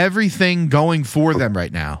have everything going for them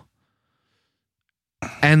right now.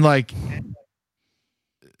 And like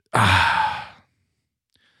I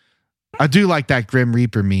do like that Grim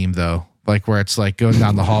Reaper meme though. Like where it's like going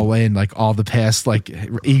down the hallway and like all the past like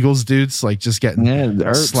Eagles dudes like just getting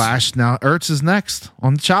slashed. Now Ertz is next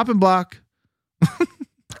on the chopping block.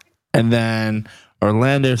 And then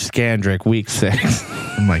Orlando Scandrick, week 6.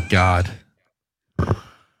 Oh my God.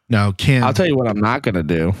 No, can't. I'll tell you what I'm not going to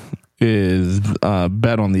do is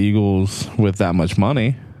bet on the Eagles with that much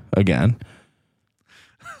money again.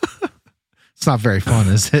 It's not very fun,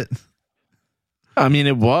 is it? I mean,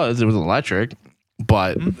 it was electric,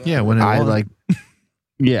 but yeah, when it was.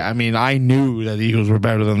 Yeah, I mean, I knew that the Eagles were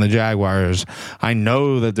better than the Jaguars. I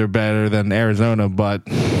know that they're better than Arizona, but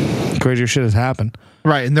crazier shit has happened.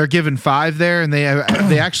 Right, and they're given 5 there, and they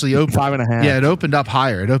actually opened 5.5. Yeah, it opened up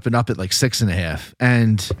higher. It opened up at like 6.5,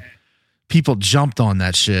 and people jumped on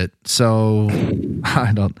that shit. So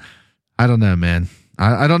I don't know, man.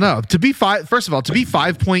 I don't know. To be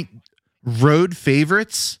 5-point road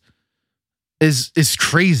favorites is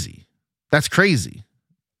crazy. That's crazy.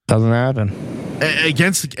 Doesn't happen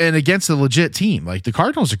against a legit team. Like the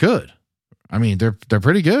Cardinals are good. I mean, they're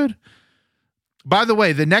pretty good. By the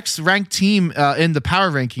way, the next ranked team in the power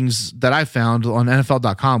rankings that I found on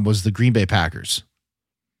NFL.com was the Green Bay Packers.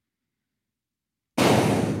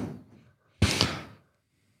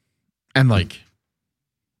 And like,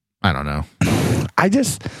 I don't know.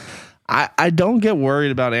 I don't get worried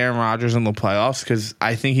about Aaron Rodgers in the playoffs because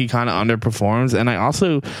I think he kind of underperforms. And I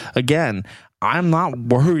also, again, I'm not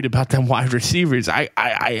worried about them wide receivers. I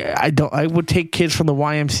would take kids from the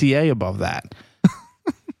YMCA above that.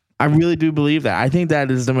 I really do believe that. I think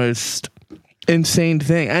that is the most insane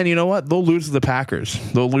thing. And you know what? They'll lose to the Packers.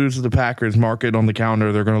 Mark it on the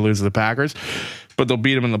calendar. They're going to lose to the Packers, but they'll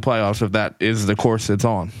beat them in the playoffs if that is the course it's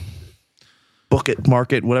on. Book it,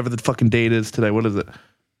 mark it, whatever the fucking date is today. What is it?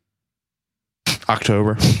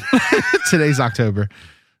 October. Today's October.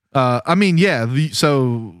 I mean, yeah.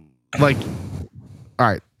 So, like, all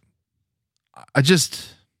right.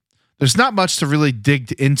 There's not much to really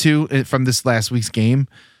dig into from this last week's game.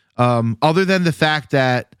 Other than the fact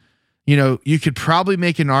that, you know, you could probably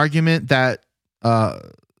make an argument that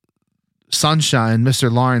Sunshine,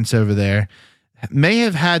 Mr. Lawrence over there, may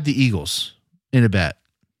have had the Eagles in a bet.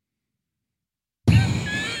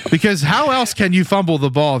 Because how else can you fumble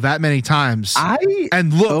the ball that many times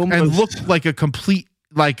and look like a complete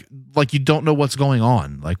like you don't know what's going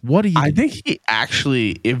on? Like, what do you? I think he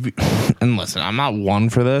actually, and listen, I'm not one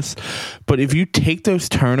for this, but if you take those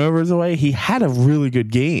turnovers away, he had a really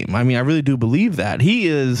good game. I mean, I really do believe that he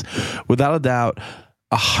is, without a doubt,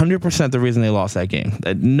 100% the reason they lost that game.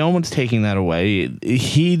 No one's taking that away.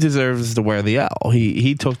 He deserves to wear the L.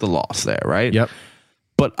 He took the loss there, right? Yep.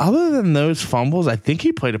 But other than those fumbles, I think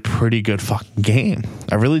he played a pretty good fucking game.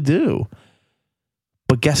 I really do.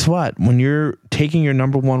 But guess what? When you're taking your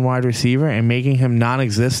number one wide receiver and making him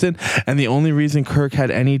non-existent, and the only reason Kirk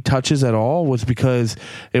had any touches at all was because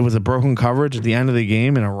it was a broken coverage at the end of the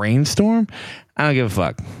game in a rainstorm, I don't give a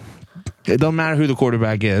fuck. It don't matter who the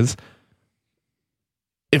quarterback is.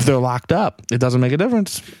 If they're locked up, it doesn't make a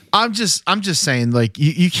difference. I'm just saying, like,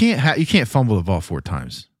 you can't fumble the ball 4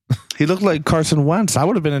 times. He looked like Carson Wentz. I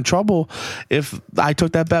would have been in trouble if I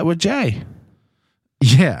took that bet with Jay.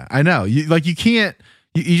 Yeah, I know. You can't.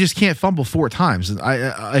 You just can't fumble 4 times.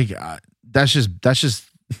 That's just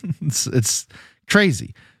it's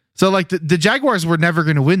crazy. So like the Jaguars were never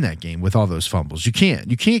going to win that game with all those fumbles. You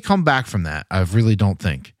can't come back from that. I really don't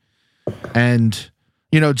think. And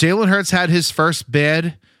Jalen Hurts had his first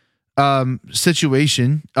bad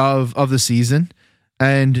situation of the season,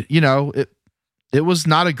 and it was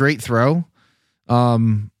not a great throw.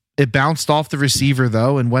 It bounced off the receiver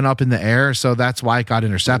though and went up in the air, so that's why it got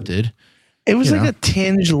intercepted. It was like a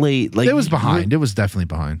tinge late. Like it was behind. It was definitely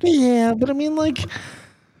behind. Yeah, but I mean, like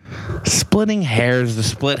splitting hairs to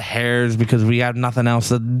split hairs because we have nothing else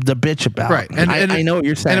to bitch about. Right, and I know what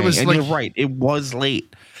you're saying. And it was you're right. It was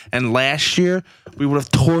late. And last year we would have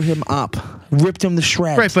tore him up, ripped him to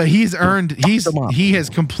shreds. Right, but he has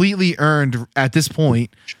completely earned at this point,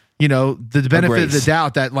 the benefit of the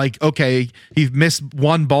doubt that he missed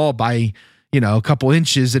one ball by a couple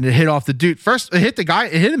inches and it hit off the dude. First, it hit the guy,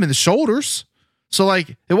 it hit him in the shoulders. So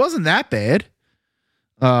it wasn't that bad.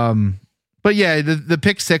 But yeah, the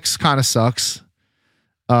pick 6 kind of sucks.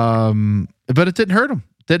 But it didn't hurt him.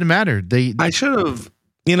 Didn't matter. I should have,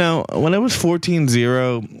 when it was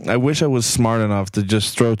 14-0, I wish I was smart enough to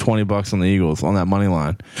just throw $20 on the Eagles on that money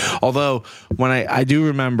line. Although when I do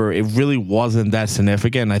remember, it really wasn't that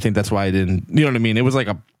significant. I think that's why I didn't, you know what I mean? It was like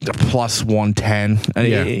a plus 110.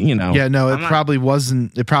 Yeah. Yeah, no, it probably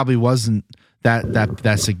wasn't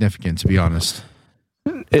that significant, to be honest.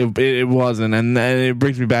 It wasn't, and it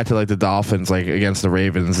brings me back to the Dolphins, against the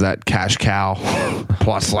Ravens, that cash cow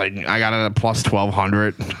plus I got it at plus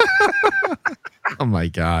 1,200. Oh my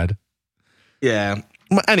god. Yeah.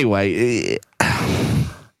 Anyway,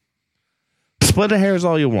 split the hairs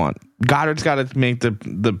all you want. Goddard's got to make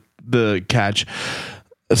the catch.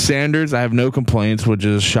 Sanders, I have no complaints, which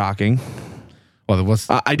is shocking. Well,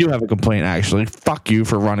 I do have a complaint, actually. Fuck you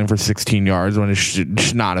for running for 16 yards when it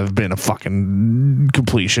should not have been a fucking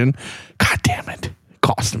completion. God damn it. It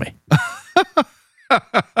cost me.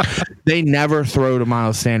 They never throw to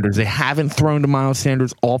Miles Sanders. They haven't thrown to Miles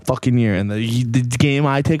Sanders all fucking year. And the game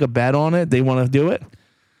I take a bet on it, they want to do it.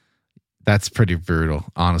 That's pretty brutal.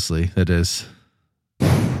 Honestly, it is.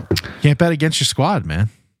 Can't bet against your squad, man.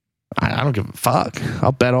 I don't give a fuck.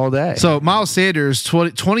 I'll bet all day. So Miles Sanders,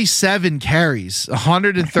 27 carries,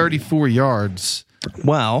 134 yards.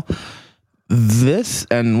 Well, this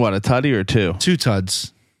and what, a tutty or 2? 2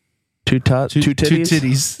 tuds. 2 titties? 2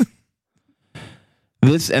 titties.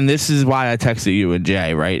 This is why I texted you and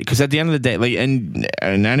Jay, right? Because at the end of the day, and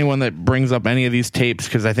anyone that brings up any of these tapes,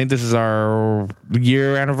 because I think this is our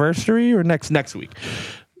year anniversary or next week.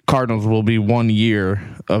 Cardinals will be 1 year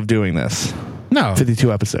of doing this. No,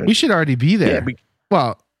 52 episodes. We should already be there.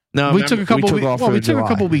 Yeah, we took a couple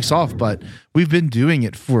weeks off, but we've been doing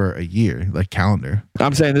it for a year, calendar.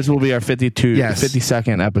 I'm saying this will be our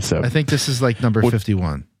 52nd episode. I think this is number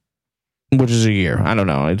 51. Which is a year. I don't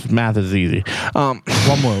know. Math is easy. One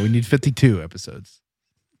more. We need 52 episodes.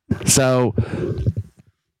 So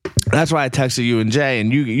that's why I texted you and Jay,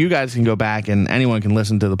 and you guys can go back and anyone can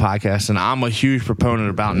listen to the podcast. And I'm a huge proponent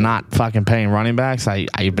about not fucking paying running backs.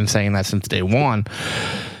 I've been saying that since day one.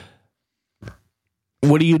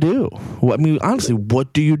 What do you do? Honestly,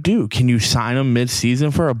 what do you do? Can you sign them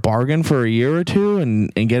mid-season for a bargain for a year or two and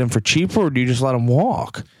get them for cheaper, or do you just let them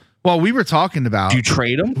walk? Well, we were talking about. Do you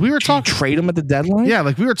trade them? We were talking. Trade them at the deadline? Yeah,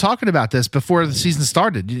 we were talking about this before the season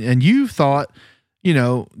started, and you thought,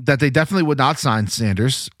 that they definitely would not sign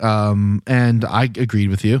Sanders, and I agreed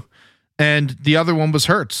with you. And the other one was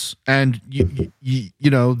Hurts, and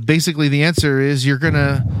basically the answer is you're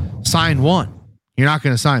gonna sign one. You're not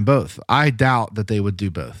gonna sign both. I doubt that they would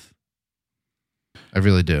do both. I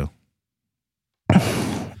really do.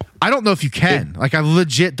 I don't know if you can. Like, I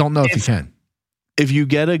legit don't know if you can. If you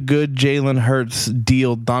get a good Jalen Hurts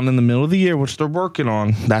deal done in the middle of the year, which they're working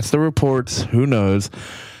on, that's the reports. Who knows?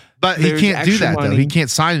 But he can't do that, though. He can't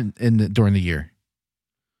sign during the year.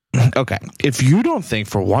 Okay. If you don't think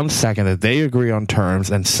for 1 second that they agree on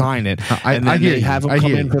terms and sign it, and then they have him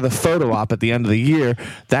come in for the photo op at the end of the year,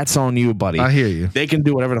 that's on you, buddy. I hear you. They can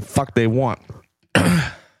do whatever the fuck they want.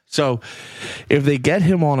 So if they get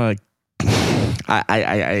him on a...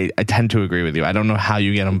 I tend to agree with you. I don't know how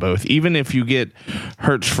you get them both. Even if you get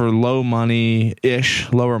Hurts for lower money-ish,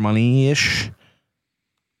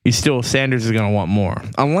 you still, Sanders is going to want more.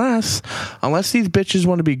 Unless these bitches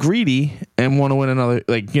want to be greedy and want to win another,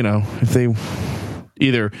 like, you know, if they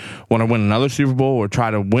either want to win another Super Bowl or try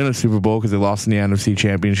to win a Super Bowl because they lost in the NFC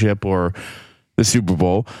Championship or the Super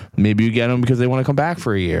Bowl, maybe you get them because they want to come back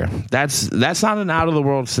for a year. That's not an out of the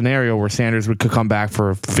world scenario where Sanders could come back for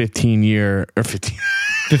a 15 year or 15.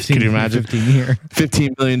 Can you imagine?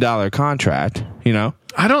 $15 million contract, you know?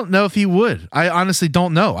 I don't know if he would. I honestly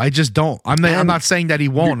don't know. I just don't. I'm not saying that he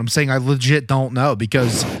won't. I'm saying I legit don't know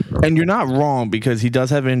because... And you're not wrong because he does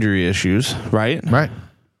have injury issues, right? Right.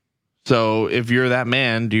 So if you're that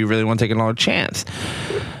man, do you really want to take another chance?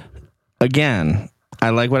 Again, I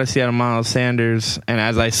like what I see out of Miles Sanders. And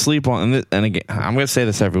as I sleep on... And again, I'm going to say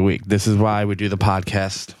this every week. This is why we do the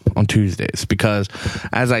podcast on Tuesdays. Because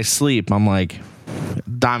as I sleep, I'm like...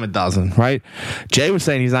 dime a dozen, right? Jay was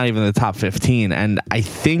saying he's not even in the top 15, and I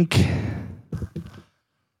think,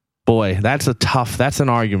 boy, that's an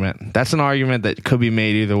argument. That's an argument that could be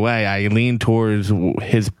made either way. I lean towards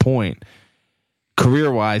his point.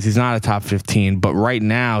 Career-wise, he's not a top 15, but right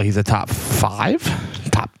now he's a top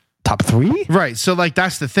 5, top 3. Right. So, like,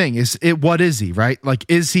 that's the thing. What is he? Right. Like,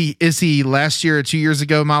 is he last year or 2 years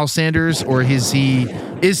ago Miles Sanders, or is he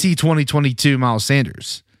 2022 Miles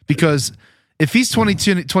Sanders? Because if he's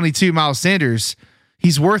 22 Miles Sanders,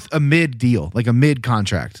 he's worth a mid deal, like a mid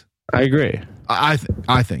contract. I agree. I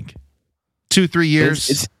think 2-3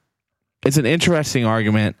 years. It's an interesting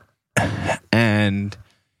argument, and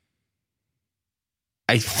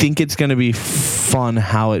I think it's going to be fun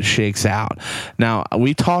how it shakes out. Now,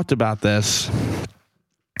 we talked about this.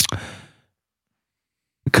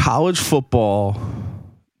 College football,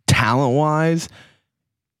 talent-wise,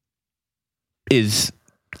 is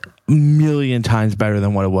a million times better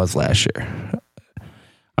than what it was last year.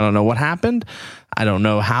 I don't know what happened. I don't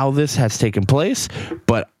know how this has taken place,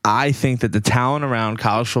 but I think that the talent around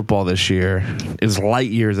college football this year is light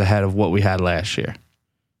years ahead of what we had last year.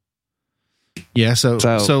 Yeah. So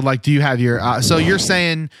like, do you have your? So you're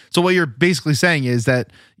saying. So what you're basically saying is that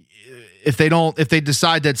if they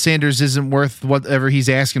decide that Sanders isn't worth whatever he's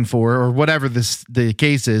asking for, or whatever the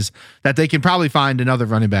case is, that they can probably find another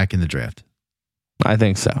running back in the draft. I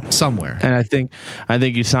think so. Somewhere. And I think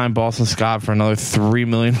you sign Boston Scott for another $3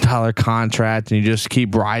 million contract, and you just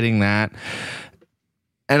keep riding that.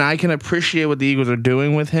 And I can appreciate what the Eagles are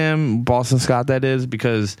doing with him, Boston Scott, that is,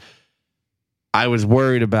 because I was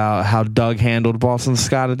worried about how Doug handled Boston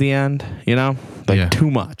Scott at the end, you know?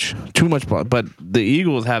 Too much. But the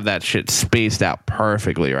Eagles have that shit spaced out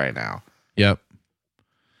perfectly right now. Yep.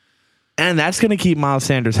 And that's going to keep Miles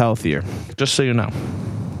Sanders healthier, just so you know.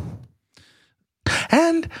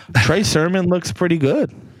 And Trey Sermon looks pretty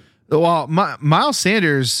good. Well, Miles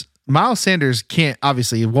Sanders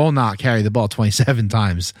will not carry the ball 27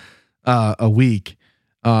 times a week.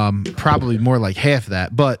 Probably more like half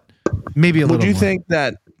that, but maybe a little more. Would you think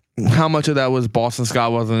that how much of that was Boston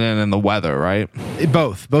Scott wasn't in and the weather, right?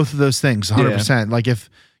 Both of those things, 100%. Yeah. Like if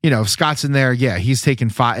Scott's in there, yeah, he's taken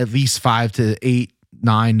at least 5 to 8,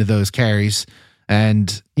 9 of those carries.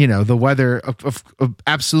 And, the weather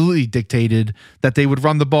absolutely dictated that they would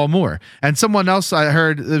run the ball more. And someone else I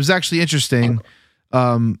heard, it was actually interesting.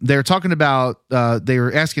 They were talking about, they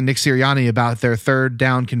were asking Nick Sirianni about their third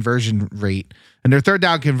down conversion rate. And their third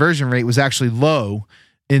down conversion rate was actually low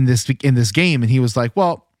in this game. And he was like,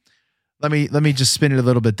 well, let me just spin it a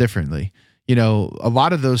little bit differently. A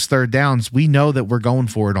lot of those third downs, we know that we're going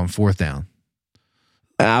for it on fourth down.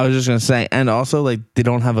 I was just going to say, and also like they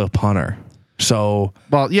don't have a punter. So,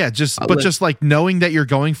 well, yeah, just like knowing that you're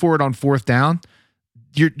going for it on fourth down,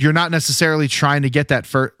 you're not necessarily trying to get that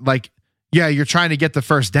first, you're trying to get the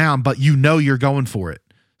first down, but you're going for it.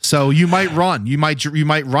 So you might run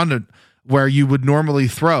it where you would normally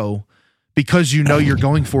throw because you're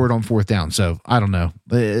going for it on fourth down. So I don't know.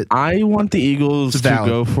 I want the Eagles to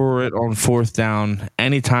go for it on fourth down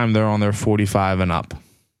anytime they're on their 45 and up.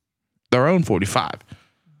 Their own 45.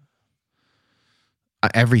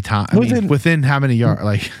 Every time. Within how many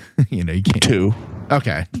yards? You can't. 2.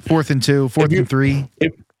 Okay. 4th and 2, 4th and 3.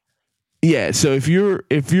 Yeah, so if you're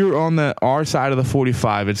on the our side of the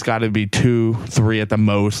 45, it's got to be 2-3 at the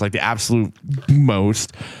most, like the absolute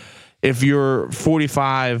most. If you're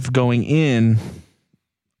 45 going in,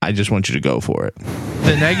 I just want you to go for it.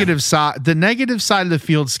 The negative side of the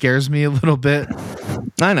field scares me a little bit.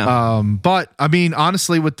 I know. But I mean,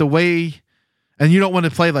 honestly, with the way, and you don't want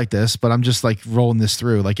to play like this, but I'm just like rolling this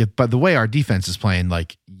through. Like, but the way our defense is playing,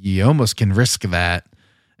 like you almost can risk that,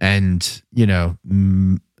 and you know. I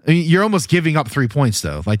mean, you're almost giving up 3 points,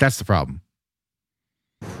 though. Like that's the problem.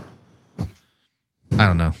 I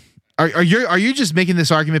don't know. Are you just making this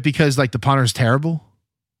argument because like the punter's terrible?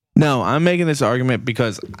 No, I'm making this argument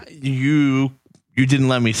because you didn't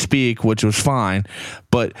let me speak, which was fine,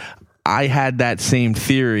 but I had that same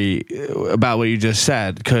theory about what you just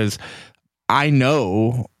said because I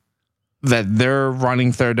know that they're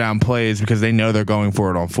running third down plays because they know they're going for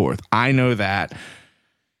it on fourth. I know that.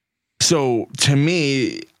 So to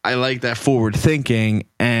me, I like that forward thinking,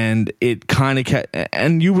 and it kind of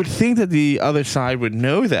and you would think that the other side would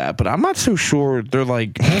know that, but I'm not so sure. They're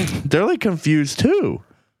like confused too.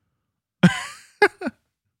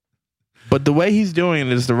 But the way he's doing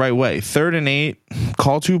it is the right way. 3rd and 8,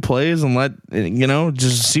 call 2 plays and let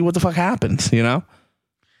just see what the fuck happens.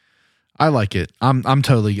 I like it. I'm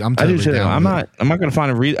totally. I do too. I'm not going to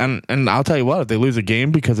find a reason. And I'll tell you what, if they lose a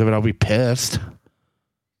game because of it, I'll be pissed.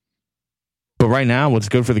 But right now, what's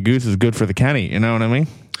good for the goose is good for the Kenny. You know what I mean?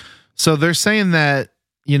 So they're saying that,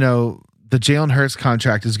 the Jalen Hurts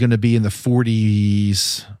contract is going to be in the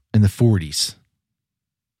 40s,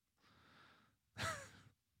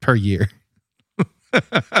 per year.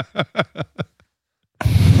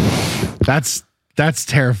 That's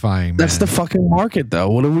terrifying, man. That's the fucking market,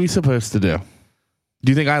 though. What are we supposed to do?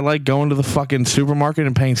 Do you think I like going to the fucking supermarket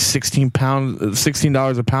and paying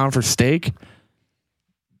 $16 a pound for steak?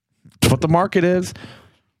 What the market is,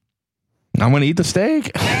 I'm going to eat the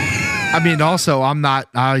steak. I mean, also,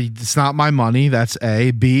 it's not my money. That's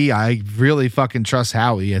A. B, I really fucking trust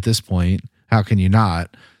Howie at this point. How can you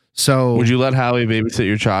not? So, would you let Howie babysit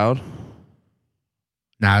your child?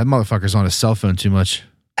 Nah, that motherfucker's on his cell phone too much.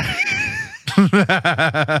 Not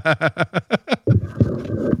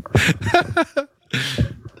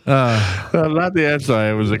the answer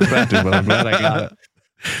I was expecting, but I'm glad I got it.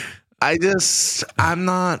 I'm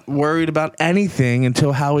not worried about anything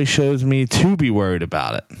until Howie shows me to be worried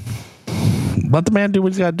about it. Let the man do what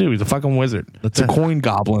he's got to do. He's a fucking wizard. It's a coin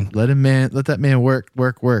goblin. Let that man work.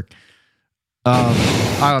 I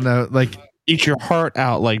don't know. Like, eat your heart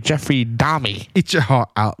out like Jeffrey Dahmer. Eat your heart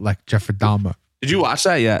out like Jeffrey Dahmer. Did you watch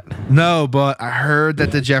that yet? No, but I heard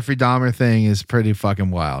that the Jeffrey Dahmer thing is pretty fucking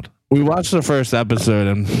wild. We watched the first episode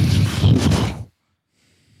and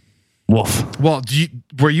woof. Well,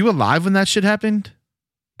 were you alive when that shit happened?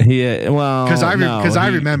 Yeah, well, because I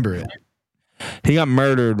remember it. He got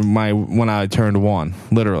murdered when I turned 1,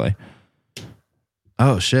 literally.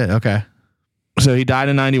 Oh shit! Okay. So he died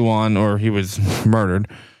in 91, or he was murdered.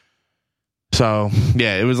 So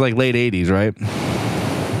yeah, it was like late 80s, right?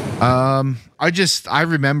 I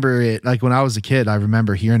remember it like when I was a kid. I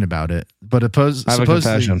remember hearing about it, but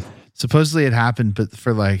supposedly it happened, but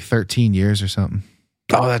for like 13 years or something.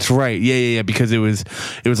 Oh, that's right. Yeah. Because it was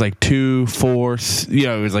like 2, 4.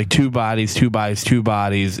 It was like 2 bodies.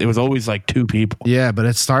 It was always like 2 people. Yeah, but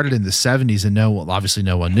it started in the 70s, and obviously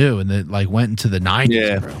no one knew, and it like went into the 90s.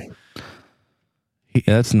 Yeah, bro.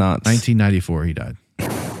 That's nuts. 1994, he died.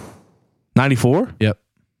 94? Yep.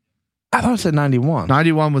 I thought it said 91.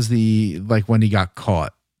 91 was when he got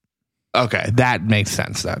caught. Okay, that makes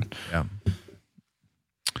sense then. Yeah.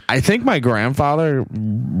 I think my grandfather,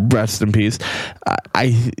 rest in peace,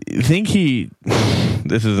 I think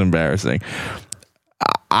this is embarrassing.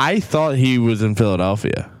 I thought he was in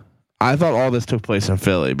Philadelphia. I thought all this took place in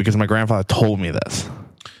Philly because my grandfather told me this.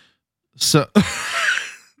 So,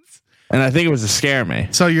 and I think it was to scare me.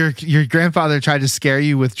 So your grandfather tried to scare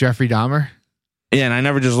you with Jeffrey Dahmer? Yeah, and I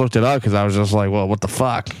never just looked it up because I was just like, well, what the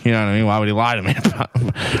fuck? You know what I mean? Why would he lie to me about it?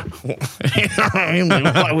 You know what I mean?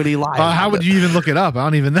 Like, why would he lie? How would you even look it up? I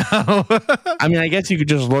don't even know. I mean, I guess you could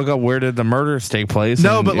just look up where did the murders take place.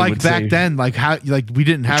 No, but like back then, like how, like we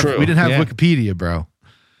didn't have Wikipedia, bro.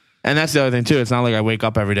 And that's the other thing too. It's not like I wake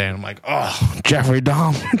up every day and I'm like, oh, Jeffrey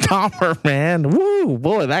Dahmer, man, woo,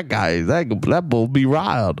 boy, that guy, that bull be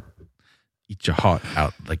riled. Eat your heart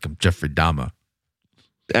out like I'm Jeffrey Dahmer.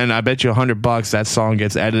 And I bet you $100 that song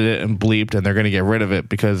gets edited and bleeped, and they're gonna get rid of it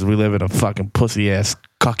because we live in a fucking pussy ass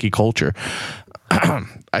cucky culture.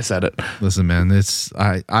 I said it. Listen, man,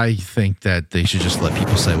 I think that they should just let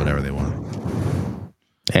people say whatever they want.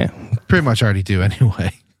 Yeah, pretty much already do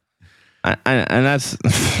anyway. And that's.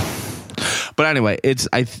 But anyway,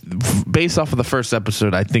 based off of the first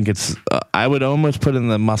episode, I think it's I would almost put it in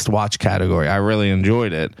the must-watch category. I really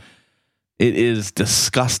enjoyed it. It is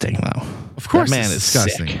disgusting, though. Of course, that man it's is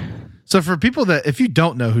disgusting. sick. So for people that, if you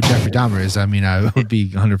don't know who Jeffrey Dahmer is, I mean, I would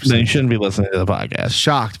be 100% Then you shouldn't be listening to the podcast.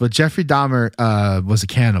 shocked. But Jeffrey Dahmer was a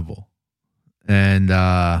cannibal, and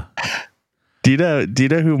Do you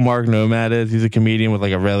know who Mark Nomad is? He's a comedian with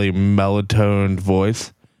like a really melatonin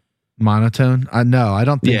voice. monotone. No, I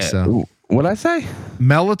don't think so. What'd I say?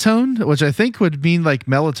 Melatonin, which I think would mean like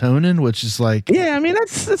melatonin, which is like. Yeah, I mean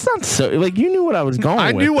that's not so like you knew what I was going.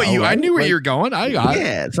 I knew with, I knew where you were going. I got it.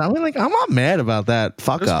 Yeah, so I mean, like I'm not mad about that.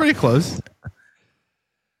 Fuck That's up. pretty close.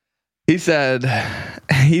 He said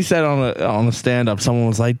on the stand up, someone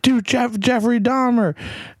was like, "Dude, Jeffrey Dahmer,"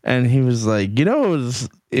 and he was like, "You know,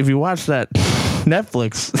 if you watch that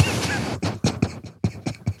Netflix."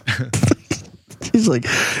 He's like,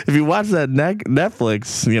 if you watch that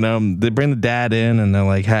Netflix, you know, they bring the dad in and they're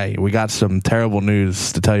like, hey, we got some terrible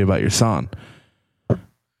news to tell you about your son.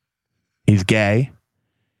 He's gay.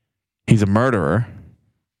 He's a murderer.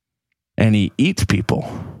 And he eats people.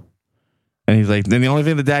 And he's like, then the only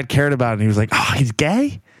thing the dad cared about, and he was like, oh, he's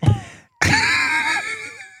gay?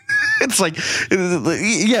 It's like,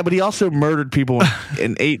 yeah, but he also murdered people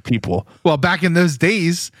and ate people. Well, back in those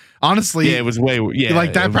days, honestly, Yeah, it was way, yeah.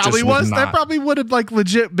 like that probably was that not. probably would have like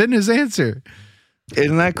legit been his answer.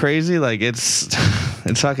 Isn't that crazy? Like it's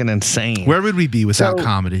fucking insane. Where would we be without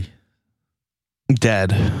comedy?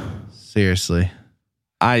 Dead. Seriously.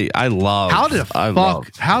 I love. How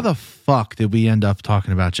the fuck did we end up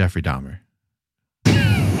talking about Jeffrey Dahmer?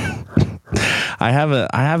 I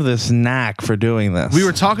have this knack for doing this. We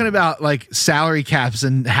were talking about like salary caps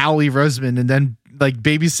and Howie Roseman, and then like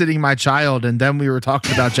babysitting my child, and then we were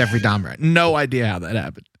talking about Jeffrey Dahmer. No idea how that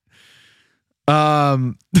happened.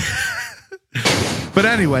 But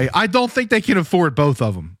anyway, I don't think they can afford both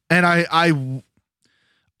of them, and I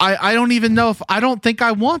don't even know if I don't think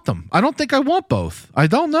I want them. I don't think I want both. I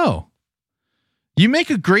don't know. You make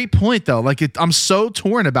a great point though. Like I'm so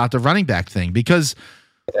torn about the running back thing because.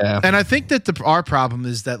 Yeah. And I think that our problem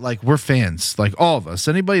is that like we're fans, like all of us.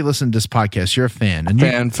 Anybody listening to this podcast, you're a fan, and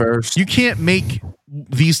fan first. You can't make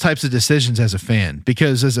these types of decisions as a fan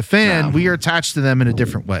because as a fan, we are attached to them in a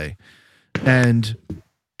different way. And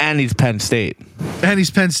he's Penn State.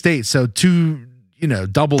 So two,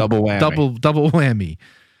 double whammy.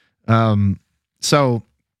 So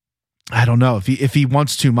I don't know if he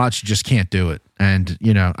wants too much, you just can't do it. And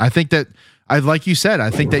I think that like you said,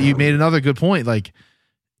 I think that you made another good point. Like.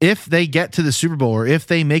 If they get to the Super Bowl or if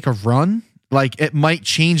they make a run, like it might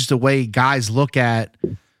change the way guys look at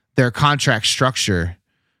their contract structure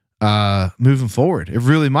moving forward. It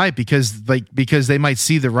really might because they might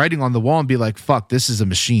see the writing on the wall and be like, fuck, this is a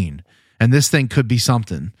machine and this thing could be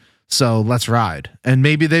something. So let's ride. And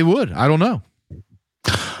maybe they would. I don't know.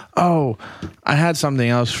 Oh, I had something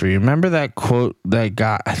else for you. Remember that quote that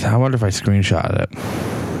got, I wonder if I screenshot it.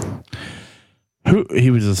 He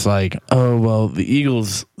was just like, oh well, the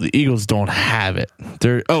Eagles don't have it.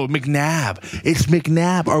 McNabb. It's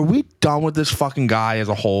McNabb. Are we done with this fucking guy as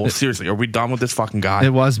a whole? Seriously, are we done with this fucking guy?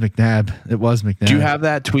 It was McNabb. Do you have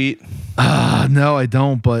that tweet? No, I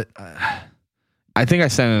don't. But I think I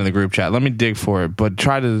sent it in the group chat. Let me dig for it. But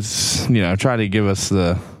try to give us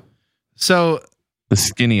the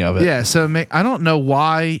skinny of it. Yeah. So I don't know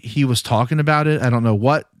why he was talking about it. I don't know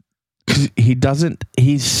what.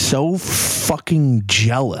 He's so fucking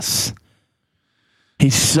jealous.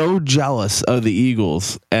 He's so jealous of the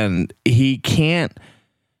Eagles, and he can't.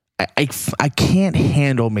 I can't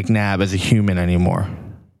handle McNabb as a human anymore.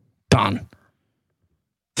 Done.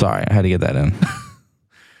 Sorry, I had to get that in.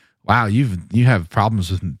 Wow, you have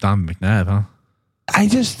problems with Don McNabb, huh? I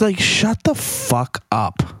just shut the fuck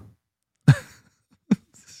up.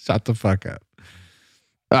 Shut the fuck up.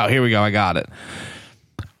 Oh, here we go. I got it.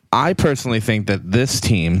 I personally think that this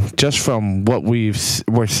team, just from what we're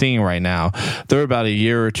seeing right now, they're about a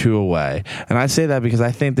year or two away. And I say that because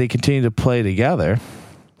I think they continue to play together.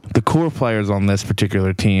 The core players on this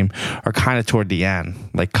particular team are kind of toward the end,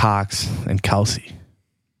 like Cox and Kelsey.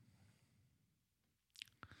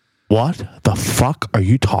 What the fuck are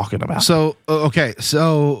you talking about? So, okay.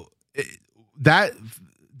 So that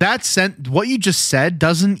what you just said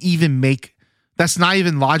doesn't even that's not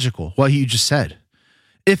even logical, what you just said.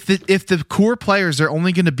 If the core players are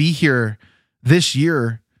only going to be here this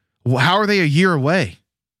year, how are they a year away?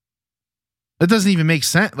 That doesn't even make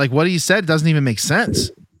sense. Like what he said doesn't even make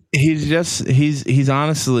sense. He's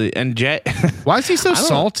honestly, and Jay. Why is he so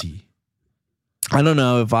salty? I don't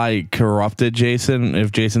know if I corrupted Jason,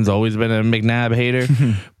 if Jason's always been a McNabb hater,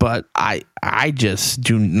 but I just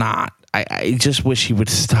do not. I just wish he would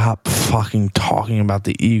stop fucking talking about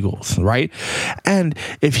the Eagles, right? And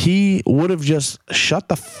if he would have just shut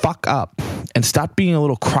the fuck up and stopped being a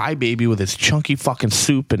little crybaby with his chunky fucking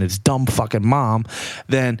soup and his dumb fucking mom,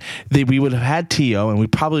 then we would have had T.O. and we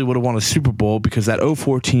probably would have won a Super Bowl because that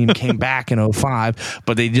 04 team came back in 05,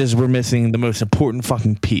 but they just were missing the most important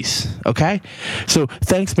fucking piece, okay? So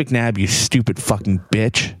thanks, McNabb, you stupid fucking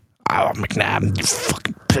bitch. Oh, McNabb, you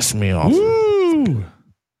fucking pissed me off. Woo!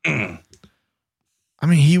 I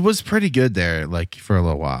mean, he was pretty good there, like, for a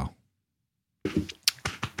little while.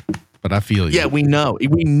 But I feel you. Yeah, we know.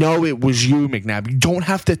 We know it was you, McNabb. You don't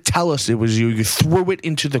have to tell us it was you. You threw it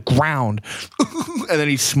into the ground. And then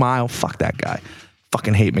he smiled. Fuck that guy.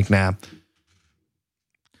 Fucking hate McNabb.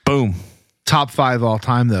 Boom. Top 5 all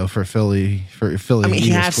time, though, for Philly. I mean, he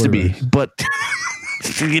has to be. But,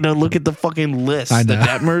 look at the fucking list. I know. The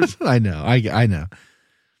Detmers. I know. I know.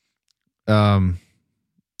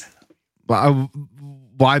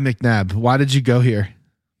 Why McNabb? Why did you go here?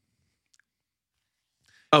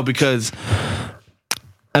 Oh, because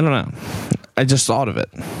I don't know. I just thought of it.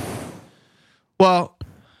 Well,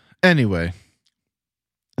 anyway,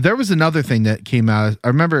 there was another thing that came out. I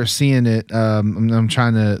remember seeing it. I'm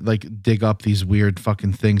trying to like dig up these weird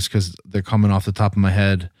fucking things because they're coming off the top of my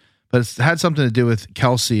head. But it had something to do with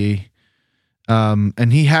Kelsey.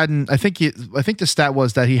 And he hadn't. I think the stat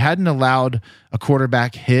was that he hadn't allowed a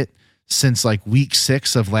quarterback hit since like week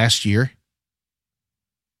 6 of last year,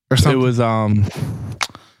 or something.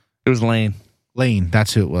 It was Lane. Lane,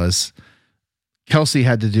 that's who it was. Kelsey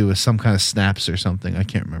had to do with some kind of snaps or something. I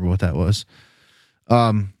can't remember what that was.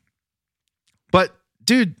 But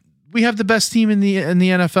dude, we have the best team in the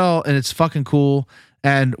NFL, and it's fucking cool.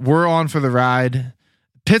 And we're on for the ride.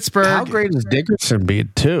 Pittsburgh. How great is Dickerson being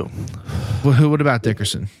too? Well, what about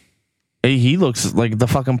Dickerson? He looks like the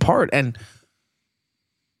fucking part. And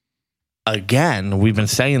again, we've been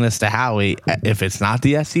saying this to Howie. If it's not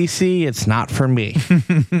the SEC, it's not for me.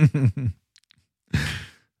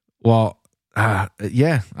 Well, yeah,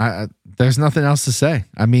 there's nothing else to say.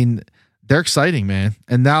 I mean, they're exciting, man.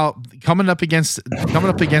 And now coming up against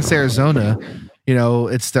Arizona,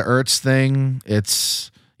 it's the Ertz thing.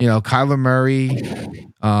 It's Kyler Murray.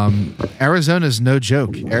 Arizona's no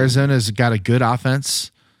joke. Arizona's got a good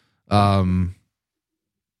offense. The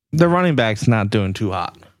running back's not doing too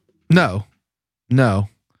hot. No.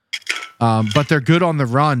 But they're good on the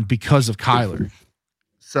run because of Kyler.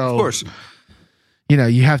 So of course,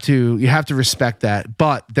 you have to respect that.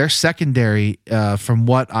 But their secondary, from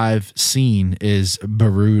what I've seen, is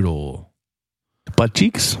brutal. Butt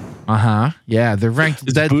cheeks. Yeah, they're ranked.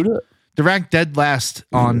 They're ranked dead last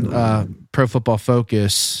on Pro Football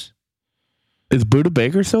Focus. Is Buda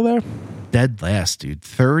Baker still there? Dead last, dude.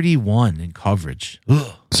 31 in coverage.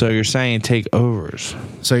 Ugh. So you're saying take overs.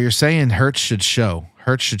 So you're saying Hurts should show.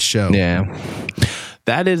 Yeah.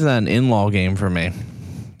 That is an in-law game for me.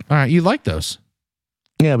 All right, you like those.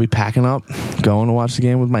 Yeah, I'll be packing up, going to watch the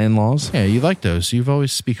game with my in-laws. Yeah, you like those. You've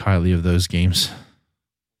always speak highly of those games.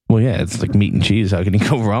 Well, yeah, it's like meat and cheese. How can you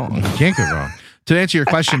go wrong? You can't go wrong. To answer your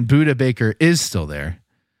question, Buda Baker is still there.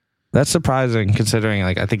 That's surprising considering,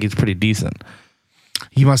 I think he's pretty decent.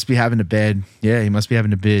 He must be having a bad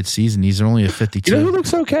season. He's only at 52. You know who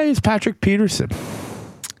looks okay is Patrick Peterson.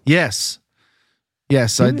 Yes.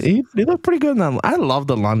 He looked pretty good in that. I love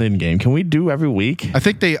the London game. Can we do every week? I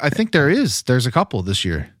think there's a couple this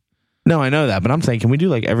year. No, I know that, but I'm saying, can we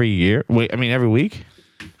do every year? Every week?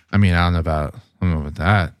 I mean, I don't know about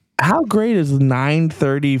that. How great is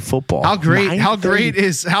 9:30 football? How great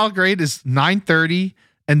is 9:30?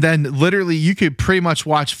 And then literally you could pretty much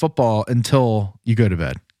watch football until you go to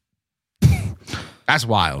bed. That's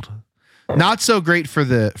wild. Not so great for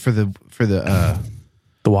the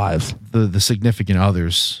wives, the significant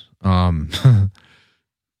others.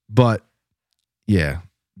 But yeah,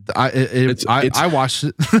 I watched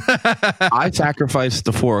it. I sacrificed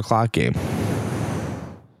the 4:00 game.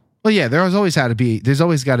 Well, yeah, there's always got to be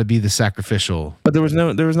the sacrificial. But there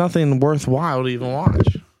was nothing worthwhile to even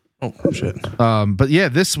watch. Oh shit. But yeah,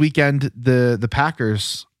 this weekend the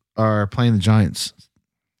Packers are playing the Giants.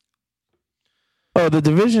 Oh, the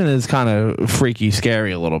division is kind of freaky,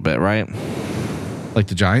 scary a little bit, right? Like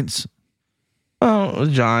the Giants? Oh,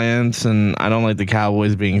 the Giants, and I don't like the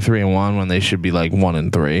Cowboys being 3-1 when they should be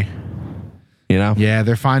 1-3. Yeah,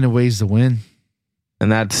 they're finding ways to win.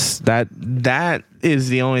 And that is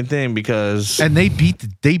the only thing because they beat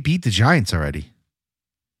the Giants already.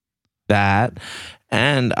 That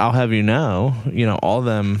And I'll have you know, all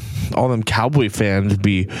them Cowboy fans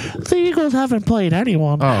be, the Eagles haven't played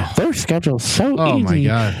anyone. Oh. Their schedule's so easy. Oh my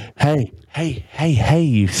God. Hey,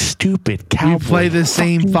 you stupid Cowboy. You play the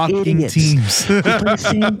same fucking idiots. teams. You play the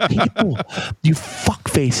same people. You fuck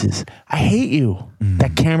faces. I hate you.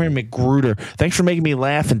 That Cameron McGruder. Thanks for making me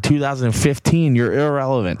laugh in 2015. You're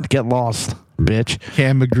irrelevant. Get lost, bitch.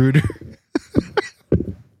 Cam Magruder.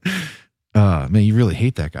 Man, you really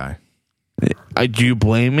hate that guy. Do you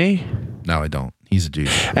blame me? No, I don't. He's a dude.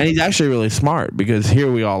 And he's actually really smart, because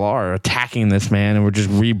here we all are attacking this man, and we're just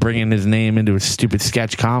re-bringing his name into a stupid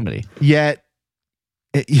sketch comedy. Yet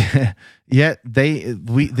the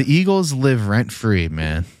Eagles live rent free,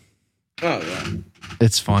 man. Oh yeah,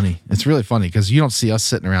 it's funny. It's really funny because you don't see us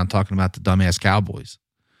sitting around talking about the dumbass Cowboys.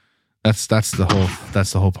 That's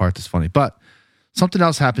the whole part that's funny. But something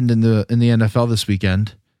else happened in the NFL this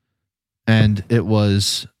weekend, and it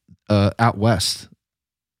was out west.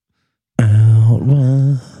 Out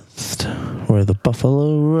west, where the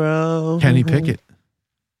buffalo roam. Kenny Pickett.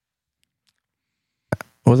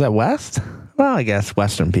 Was that west? Well, I guess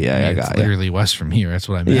Western PA. Yeah, I got it's literally west from here. That's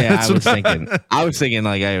what I meant. Yeah, I was thinking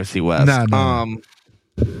like AFC West. No.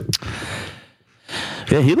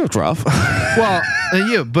 Yeah, he looked rough. Well,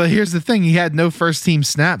 but here's the thing: he had no first team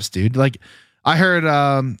snaps, dude. Like I heard,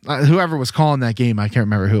 whoever was calling that game, I can't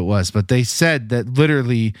remember who it was, but they said that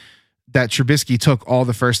literally that Trubisky took all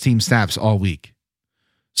the first team snaps all week.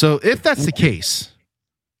 So if that's the case,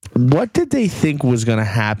 what did they think was going to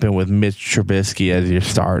happen with Mitch Trubisky as your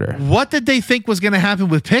starter? What did they think was going to happen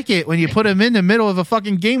with Pickett when you put him in the middle of a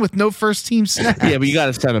fucking game with no first team snaps? Yeah, but you got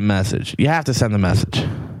to send a message. You have to send the message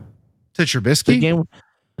to Trubisky.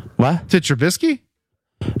 What? To Trubisky?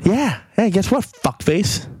 Yeah. Hey, guess what?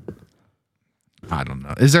 Fuckface. I don't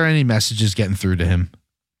know. Is there any messages getting through to him?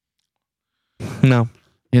 No.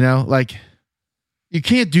 Like you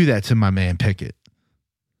can't do that to my man Pickett.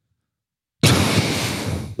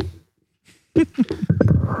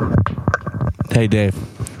 Hey, Dave.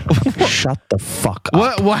 Shut the fuck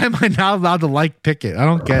up. Why am I not allowed to like Pickett? I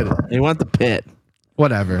don't get it. You want the pit.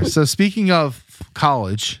 Whatever. So speaking of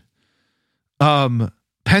college, Penn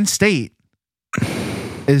State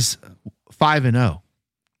is 5-0.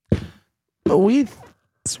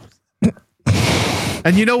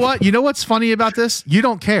 And you know what? You know what's funny about this? You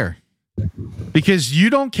don't care. Because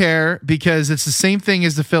it's the same thing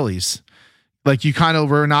as the Phillies. Like you kind of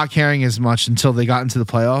were not caring as much until they got into the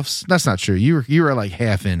playoffs. That's not true. You were like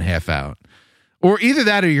half in, half out. Or either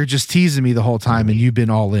that or you're just teasing me the whole time and you've been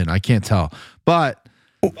all in. I can't tell. But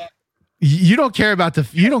you don't care about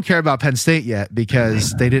Penn State yet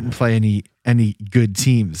because they didn't play any good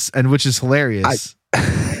teams, and which is hilarious.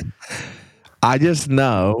 I just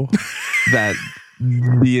know that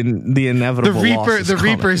the inevitable the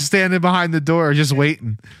Reaper is standing behind the door just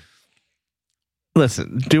waiting.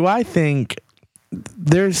 Listen, do I think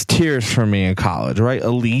there's tiers for me in college, right?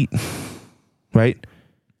 Elite, right?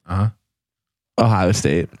 Ohio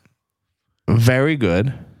State, very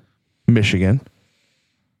good. Michigan,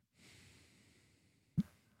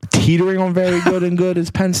 teetering on very good and good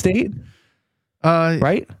is Penn State,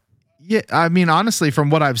 right? Yeah, I mean, honestly, from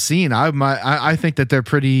what I've seen, I think that they're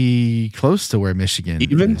pretty close to where Michigan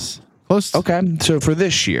is. Close. Okay, so for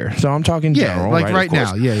this year, so I'm talking general, like right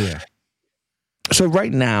now, yeah. So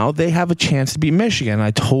right now they have a chance to beat Michigan.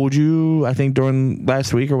 I told you, I think during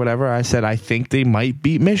last week or whatever, I said I think they might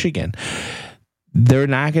beat Michigan. They're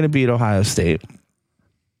not going to beat Ohio State,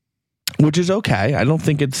 which is okay. I don't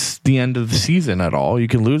think it's the end of the season at all. You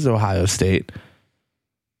can lose Ohio State.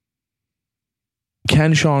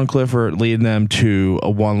 Can Sean Clifford lead them to a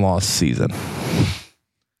one-loss season?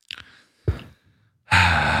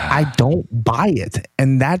 I don't buy it.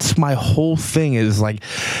 And that's my whole thing is like,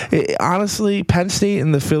 honestly, Penn State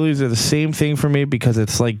and the Phillies are the same thing for me because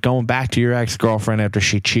it's like going back to your ex-girlfriend after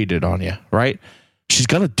she cheated on you, right? She's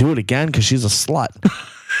going to do it again because she's a slut.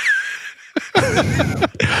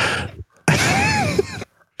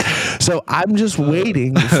 So I'm just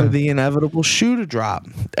waiting for the inevitable shoe to drop.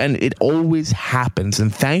 And it always happens.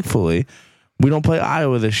 And thankfully, we don't play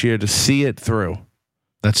Iowa this year to see it through.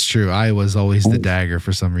 That's true. Iowa's always the dagger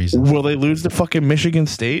for some reason. Will they lose to fucking Michigan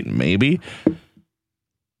State? Maybe.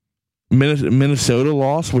 Minnesota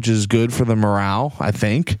lost, which is good for the morale, I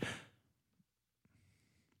think.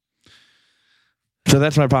 So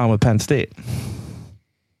that's my problem with Penn State.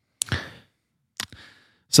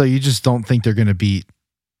 So you just don't think they're going to beat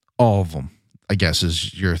all of them, I guess,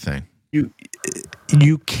 is your thing. You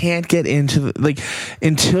can't get into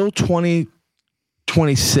until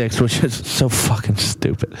 2026, which is so fucking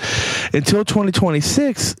stupid. Until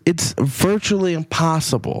 2026, it's virtually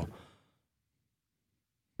impossible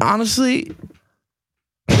honestly,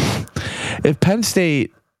 if Penn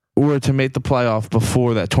State were to make the playoff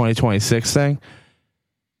before that 2026 thing,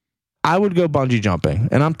 I would go bungee jumping,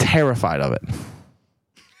 and I'm terrified of it.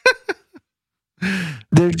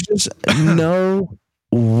 There's just no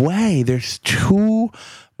way. There's too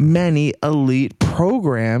many elite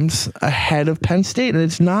programs ahead of Penn State, and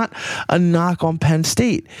it's not a knock on Penn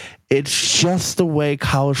State. It's just the way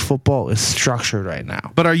college football is structured right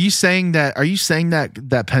now. But are you saying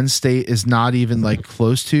that Penn State is not even like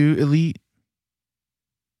close to elite?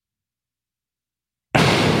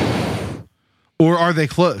 Or are they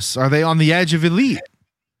close? Are they on the edge of elite?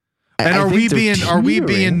 And are we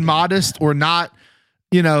being modest or not,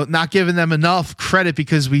 not giving them enough credit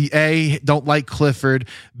because we A, don't like Clifford,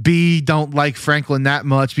 B, don't like Franklin that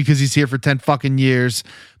much because he's here for 10 fucking years.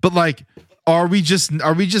 But like, are we just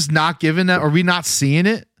not giving that? Are we not seeing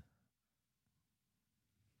it?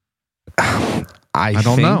 I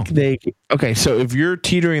don't know. Okay, so if you're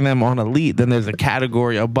teetering them on elite, then there's a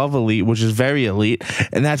category above elite, which is very elite,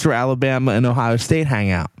 and that's where Alabama and Ohio State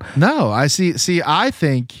hang out. No, I see. I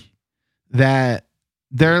think that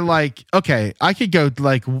they're like, okay, I could go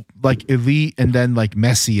like elite and then like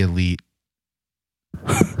messy elite.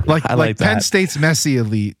 like Penn that. State's messy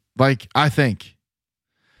elite. Like, I think.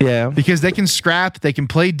 Yeah. Because they can scrap, they can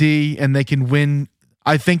play D, and they can win.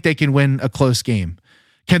 I think they can win a close game.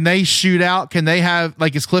 Can they shoot out? Can they have,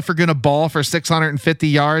 like, is Clifford going to ball for 650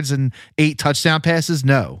 yards and 8 touchdown passes?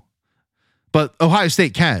 No. But Ohio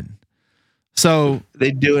State can. So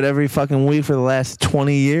they do it every fucking week for the last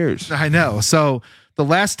 20 years. I know. So the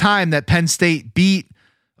last time that Penn State beat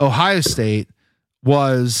Ohio State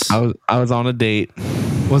was I was on a date.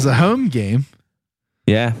 Was a home game.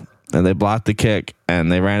 Yeah. And they blocked the kick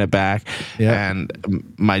and they ran it back. Yeah.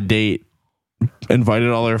 And my date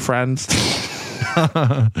invited all their friends.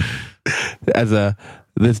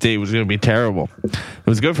 This date was going to be terrible. It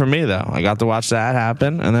was good for me though. I got to watch that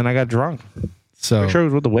happen, and then I got drunk. So I'm sure it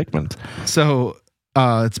was with the Wickmans. So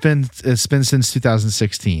it's been since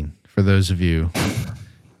 2016 for those of you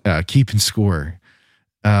keeping score.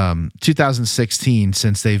 2016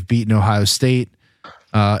 since they've beaten Ohio State,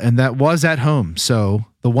 and that was at home. So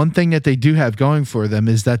the one thing that they do have going for them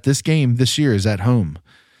is that this game this year is at home.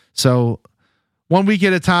 So 1 week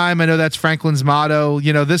at a time. I know that's Franklin's motto.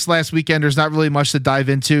 This last weekend, there's not really much to dive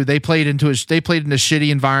into. They played in a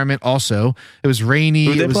shitty environment. Also, it was rainy.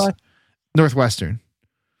 Who did they play? Northwestern.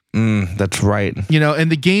 That's right.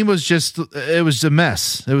 And the game was it was a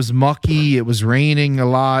mess. It was mucky. It was raining a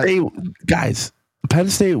lot. Guys, Penn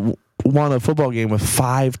State won a football game with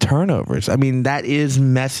 5 turnovers. I mean, that is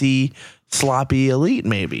messy, sloppy elite.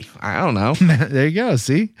 Maybe, I don't know. There you go.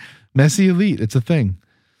 See, messy elite. It's a thing.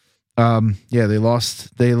 Yeah, they lost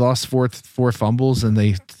 4 fumbles and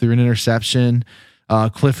they threw an interception.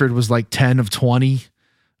 Clifford was like 10 of 20.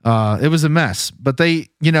 It was a mess, but they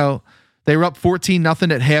were up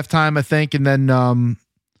 14-0 at halftime, I think. And then,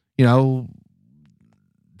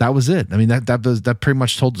 that was it. I mean, that pretty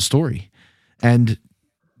much told the story. And,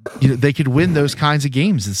 they could win those kinds of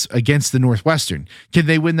games against the Northwestern. Can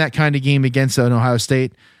they win that kind of game against an Ohio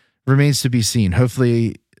State? Remains to be seen.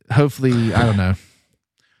 Hopefully, I don't know.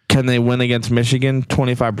 Can they win against Michigan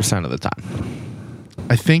 25% of the time?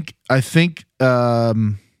 I think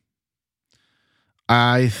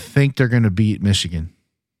they're going to beat Michigan.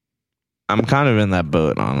 I'm kind of in that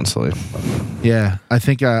boat, honestly. Yeah, I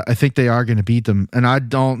think they are going to beat them, and I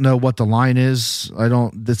don't know what the line is.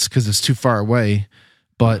 That's because it's too far away.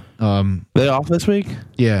 But they off this week?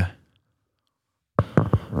 Yeah.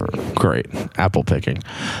 Great. Apple picking.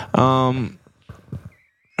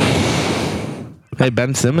 Hey,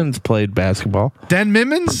 Ben Simmons played basketball. Den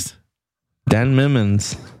Mimmons? Den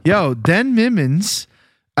Mimmons. Yo, Den Mimmons,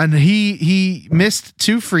 and he missed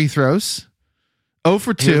 2 free throws. 0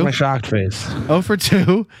 for 2. Here's my shocked face. 0 for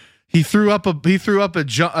 2. He threw up a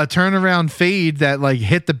turnaround fade that like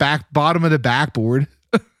hit the bottom of the backboard.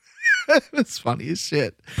 It's funny as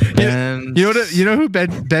shit. You know who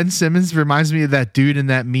Ben Simmons reminds me of? That dude in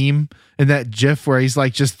that meme, in that GIF where he's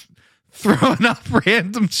like just throwing up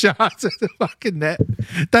random shots at the fucking net.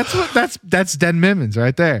 That's Den Mimmons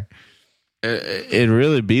right there. It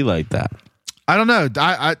really be like that. I don't know.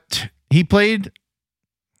 He played.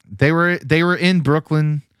 They were in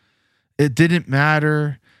Brooklyn. It didn't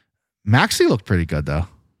matter. Maxey looked pretty good though.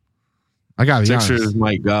 I gotta be honest. Sixers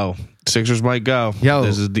might go. Yo,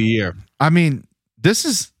 this is the year. I mean,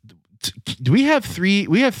 we have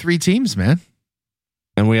 3 teams, man.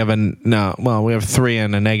 And we have we have 3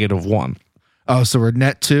 and a -1. Oh, so we're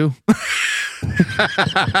net 2.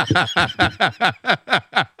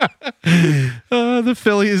 The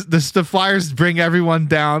Phillies, the Flyers bring everyone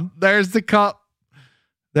down. There's the cup.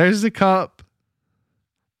 There's the cup.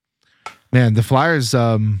 Man, the Flyers.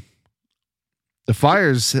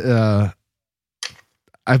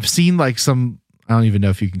 I've seen like some. I don't even know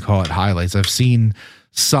if you can call it highlights. I've seen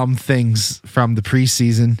some things from the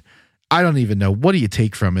preseason. I don't even know. What do you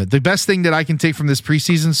take from it? The best thing that I can take from this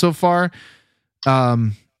preseason so far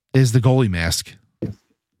is the goalie mask,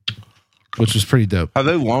 which was pretty dope. Have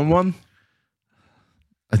they won one?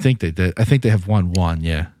 I think they did. I think they have won one.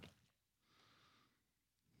 Yeah.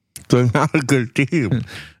 They're not a good team.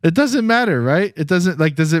 It doesn't matter, right? It doesn't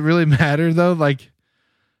like. Does it really matter though? Like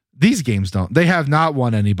these games don't. They have not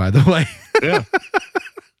won any, by the way. Yeah.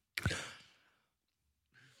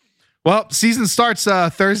 Well, season starts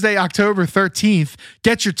Thursday, October 13th.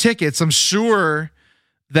 Get your tickets. I'm sure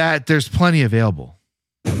that there's plenty available.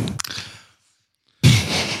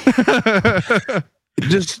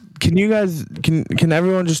 Just can you guys can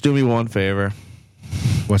everyone just do me one favor?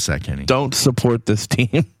 What's that, Kenny? Don't support this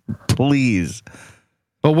team, please.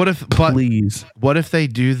 But what if? Please. What if they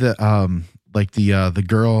do the like the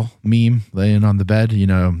girl meme laying on the bed? You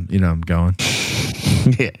know, I'm going.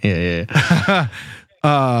 Yeah.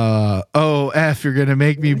 Oh, F, you're going to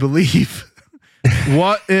make me believe.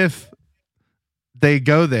 What if they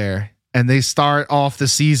go there and they start off the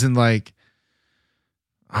season like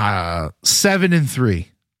 7-3?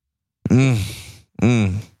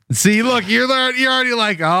 See, look, you're already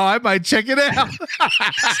like, oh, I might check it out.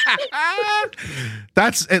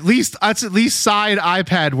 That's at least side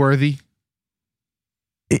iPad worthy.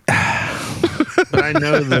 But I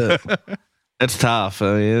know that it's tough.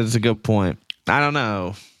 I mean, it's a good point. I don't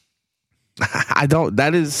know.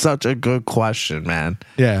 That is such a good question, man.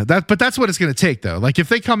 Yeah, but that's what it's going to take though. Like if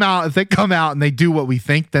they come out and they do what we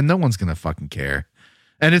think, then no one's going to fucking care.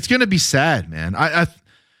 And it's going to be sad, man.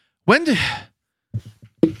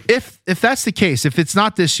 If that's the case, if it's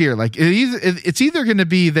not this year, like it's either going to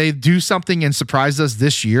be they do something and surprise us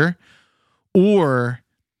this year, or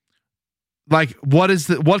like what's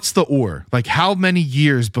the or? Like how many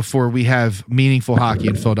years before we have meaningful hockey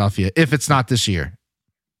in Philadelphia if it's not this year?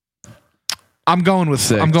 I'm going with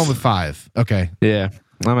 6. I'm going with 5. Okay. Yeah.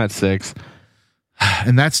 I'm at 6.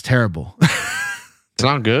 And that's terrible. It's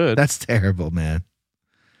not good. That's terrible, man.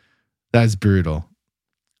 That's brutal.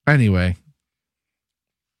 Anyway,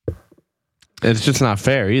 it's just not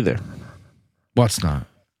fair either. What's not?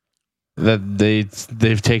 That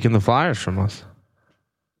they've taken the Flyers from us.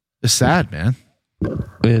 It's sad, man.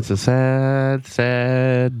 It's a sad,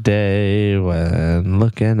 sad day when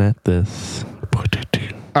looking at this.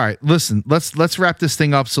 All right, listen. Let's wrap this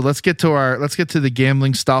thing up. So let's get to the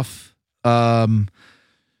gambling stuff.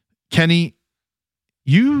 Kenny,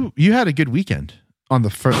 you had a good weekend on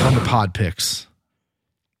the pod picks.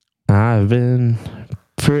 I've been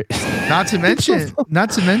not to mention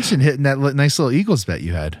hitting that nice little Eagles bet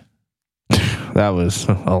you had. That was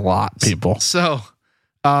a lot, people. So,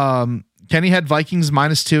 Kenny had Vikings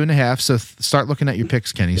 -2.5. So start looking at your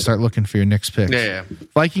picks, Kenny. Start looking for your next picks. Yeah.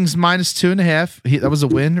 Vikings -2.5. That was a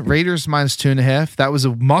win. Raiders -2.5. That was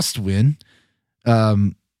a must win.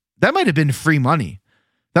 That might have been free money.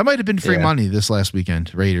 Money this last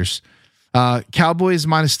weekend. Raiders. Cowboys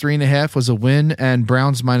 -3.5 was a win, and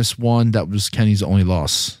Browns -1. That was Kenny's only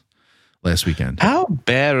loss last weekend. How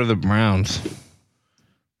bad are the Browns?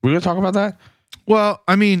 We're gonna talk about that. Well,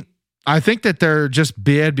 I mean, I think that they're just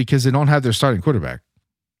bad because they don't have their starting quarterback.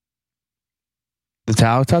 The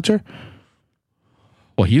towel toucher?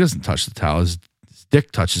 Well, he doesn't touch the towel. His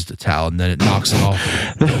dick touches the towel, and then it knocks it off.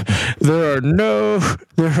 There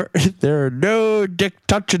are no dick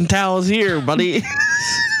touching towels here, buddy.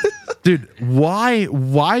 Dude,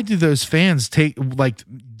 why do those fans do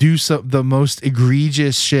the most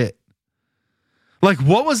egregious shit? Like,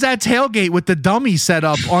 what was that tailgate with the dummy set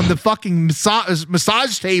up on the fucking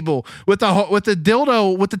massage table with the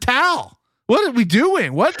dildo with the towel? What are we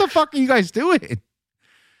doing? What the fuck are you guys doing?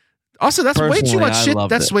 Also, that's way too much shit.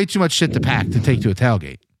 That's way too much shit to pack to take to a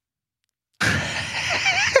tailgate.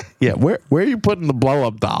 Yeah, where are you putting the blow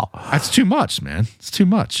up doll? That's too much, man. It's too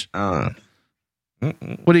much.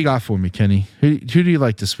 What do you got for me, Kenny? Who do you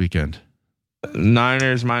like this weekend?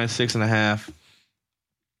 Niners -6.5.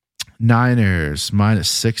 Niners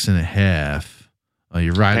 -6.5. Oh,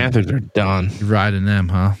 you're riding. Panthers are done. You're riding them,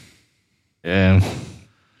 huh? Yeah.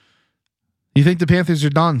 You think the Panthers are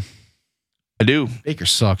done? I do. Baker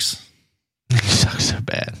sucks. He sucks so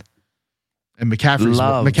bad. And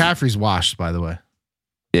McCaffrey's washed, by the way.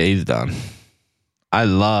 Yeah, he's done. I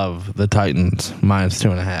love the Titans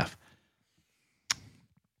 -2.5.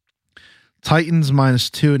 Titans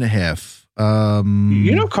 -2.5.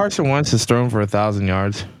 Carson Wentz has thrown for 1,000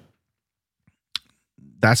 yards.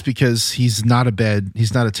 That's because he's not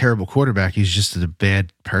a terrible quarterback. He's just a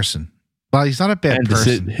bad person. Well, he's not a bad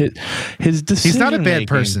person. His he's not a bad decision-making-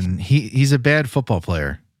 person. He's a bad football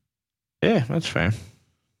player. Yeah, that's fair.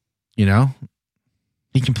 You know,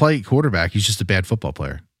 he can play quarterback. He's just a bad football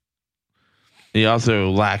player. He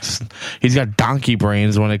also lacks. He's got donkey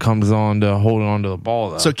brains when it comes on to holding on to the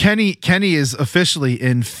ball, though. So Kenny is officially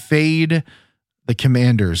in fade the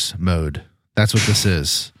Commanders mode. That's what this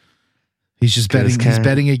is. He's just betting. He's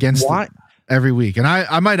betting against them every week, and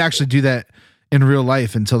I might actually do that in real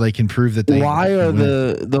life until they can prove that they. Why are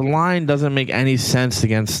the line doesn't make any sense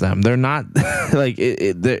against them? They're not like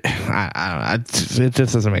it. I don't know. It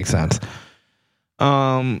just doesn't make sense.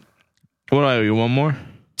 What do I owe you? One more?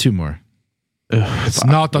 Two more. It's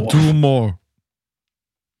not a two more.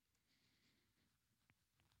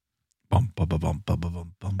 Bum, bum, bum, bum, bum,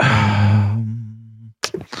 bum, bum, bum.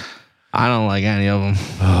 I don't like any of them.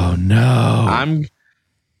 Oh no!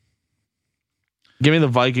 Give me the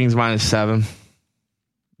Vikings -7.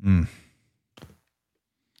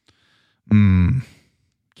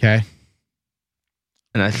 Okay.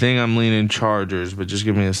 And I think I'm leaning Chargers, but just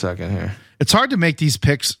give me a second here. It's hard to make these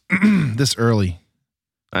picks this early.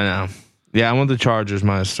 I know. Yeah, I want the Chargers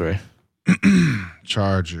 -3.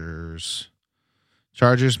 Chargers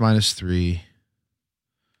 -3.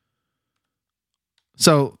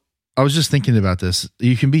 So I was just thinking about this.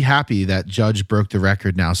 You can be happy that Judge broke the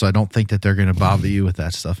record now, so I don't think that they're going to bother you with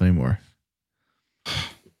that stuff anymore.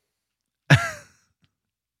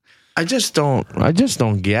 I just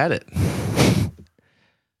don't get it.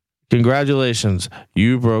 Congratulations,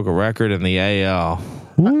 you broke a record in the AL.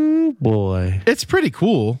 Ooh, boy, It's pretty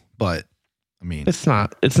cool, but I mean, it's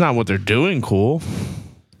not what they're doing cool.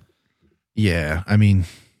 Yeah, I mean,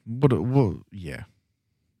 yeah.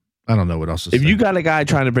 I don't know what else to say. If you got a guy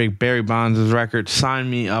trying to break Barry Bonds' record, sign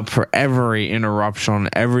me up for every interruption on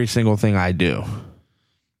every single thing I do.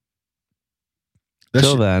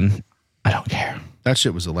 Till then, I don't care. That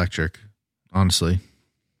shit was electric, honestly.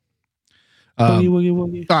 Woogie, woogie,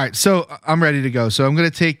 woogie. All right, so I'm ready to go. So I'm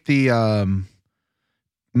gonna take the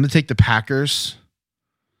Packers.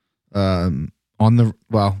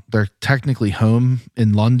 They're technically home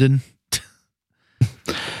in London.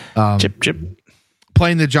 Chip.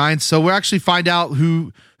 Playing the Giants. So we'll actually find out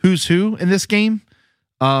who's who in this game.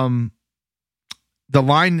 The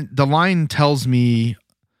line tells me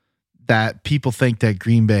that people think that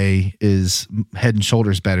Green Bay is head and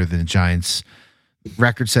shoulders better than the Giants.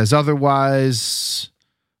 Record says otherwise,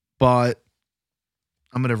 but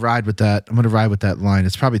I'm going to ride with that. I'm going to ride with that line.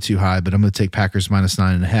 It's probably too high, but I'm going to take Packers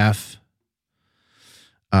 -9.5.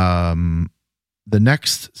 The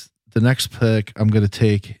next pick, I'm going to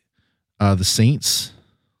take the Saints,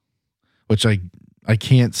 which I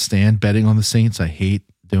can't stand betting on the Saints. I hate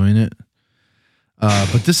doing it.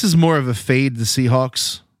 But this is more of a fade the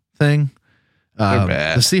Seahawks thing. They're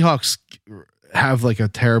bad. The Seahawks have like a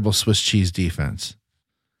terrible Swiss cheese defense.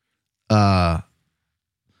 I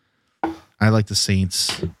like the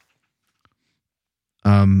Saints.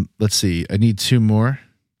 Let's see. I need two more.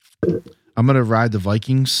 I'm going to ride the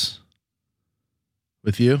Vikings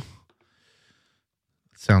with you.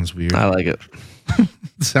 Sounds weird. I like it.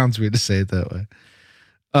 Sounds weird to say it that way.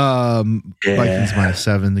 Vikings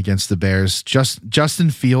 -7 against the Bears.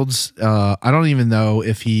 Justin Fields. I don't even know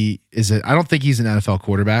if he is. I don't think he's an NFL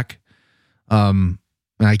quarterback. And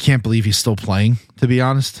I can't believe he's still playing, to be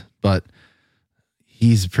honest. But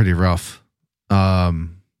he's pretty rough.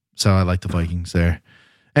 So I like the Vikings there.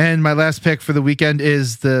 And my last pick for the weekend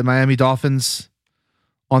is the Miami Dolphins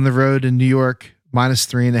on the road in New York,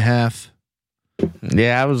 -3.5.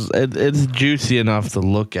 Yeah, it's juicy enough to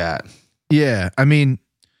look at. Yeah, I mean,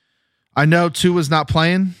 I know Tua's not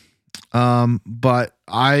playing, but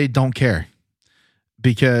I don't care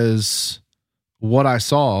because what I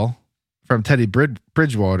saw from Teddy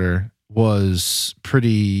Bridgewater was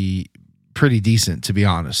pretty decent, to be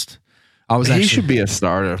honest. He should be a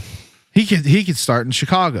starter. He could start in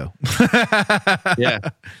Chicago. Yeah,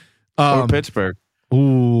 or Pittsburgh.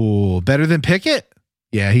 Ooh, better than Pickett?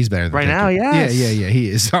 Yeah, he's better than right Pickett. now. Yes. Yeah, he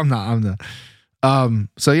is. I'm not.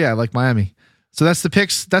 So yeah, I like Miami. So that's the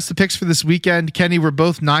picks. That's the picks for this weekend. Kenny, we're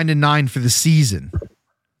both 9-9 for the season.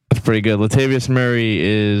 That's pretty good. Latavius Murray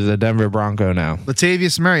is a Denver Bronco now.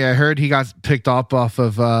 Latavius Murray, I heard he got picked up off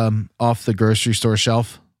the grocery store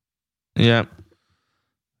shelf. Yeah.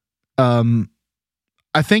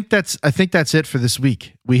 I think that's it for this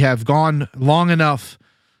week. We have gone long enough.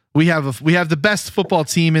 We have the best football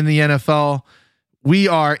team in the NFL. We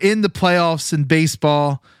are in the playoffs in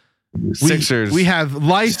baseball. Sixers. We have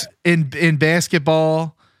life in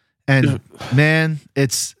basketball, and man,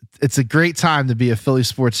 it's a great time to be a Philly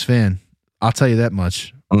sports fan. I'll tell you that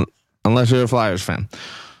much. Unless you're a Flyers fan.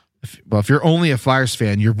 If you're only a Flyers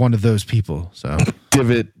fan, you're one of those people. So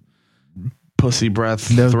divot, pussy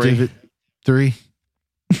breath. No 3. divot 3.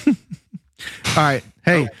 All right.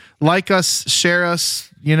 Hey, like us, share us.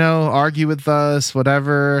 Argue with us.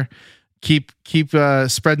 Whatever. Keep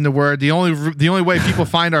spreading the word. The only way people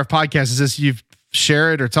find our podcast is if you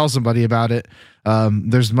share it or tell somebody about it.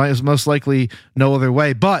 There's most likely no other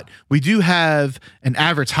way, but we do have an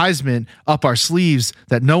advertisement up our sleeves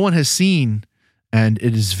that no one has seen, and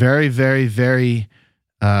it is very, very, very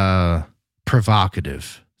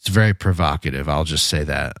provocative. It's very provocative. I'll just say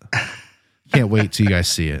that. Can't wait till you guys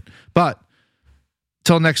see it. But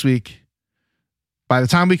till next week, by the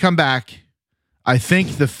time we come back, I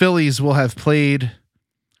think the Phillies will have played.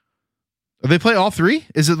 They play all 3?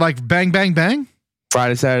 Is it like bang, bang, bang?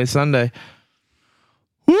 Friday, Saturday, Sunday.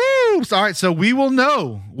 Woo! All right, so we will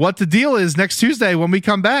know what the deal is next Tuesday when we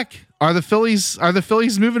come back. Are the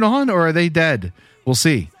Phillies moving on, or are they dead? We'll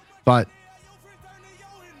see. But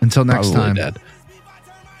until next time, dead.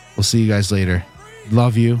 We'll see you guys later.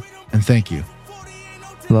 Love you and thank you.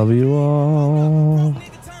 Love you all.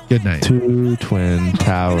 Good night. 2 twin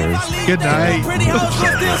towers. Good night. Pretty hoes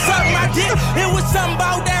still suck my dick. It was something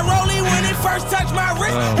about that rollie when it first touched my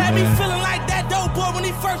wrist. Had me feeling like that dope boy when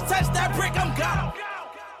he first touched that brick. I'm gone.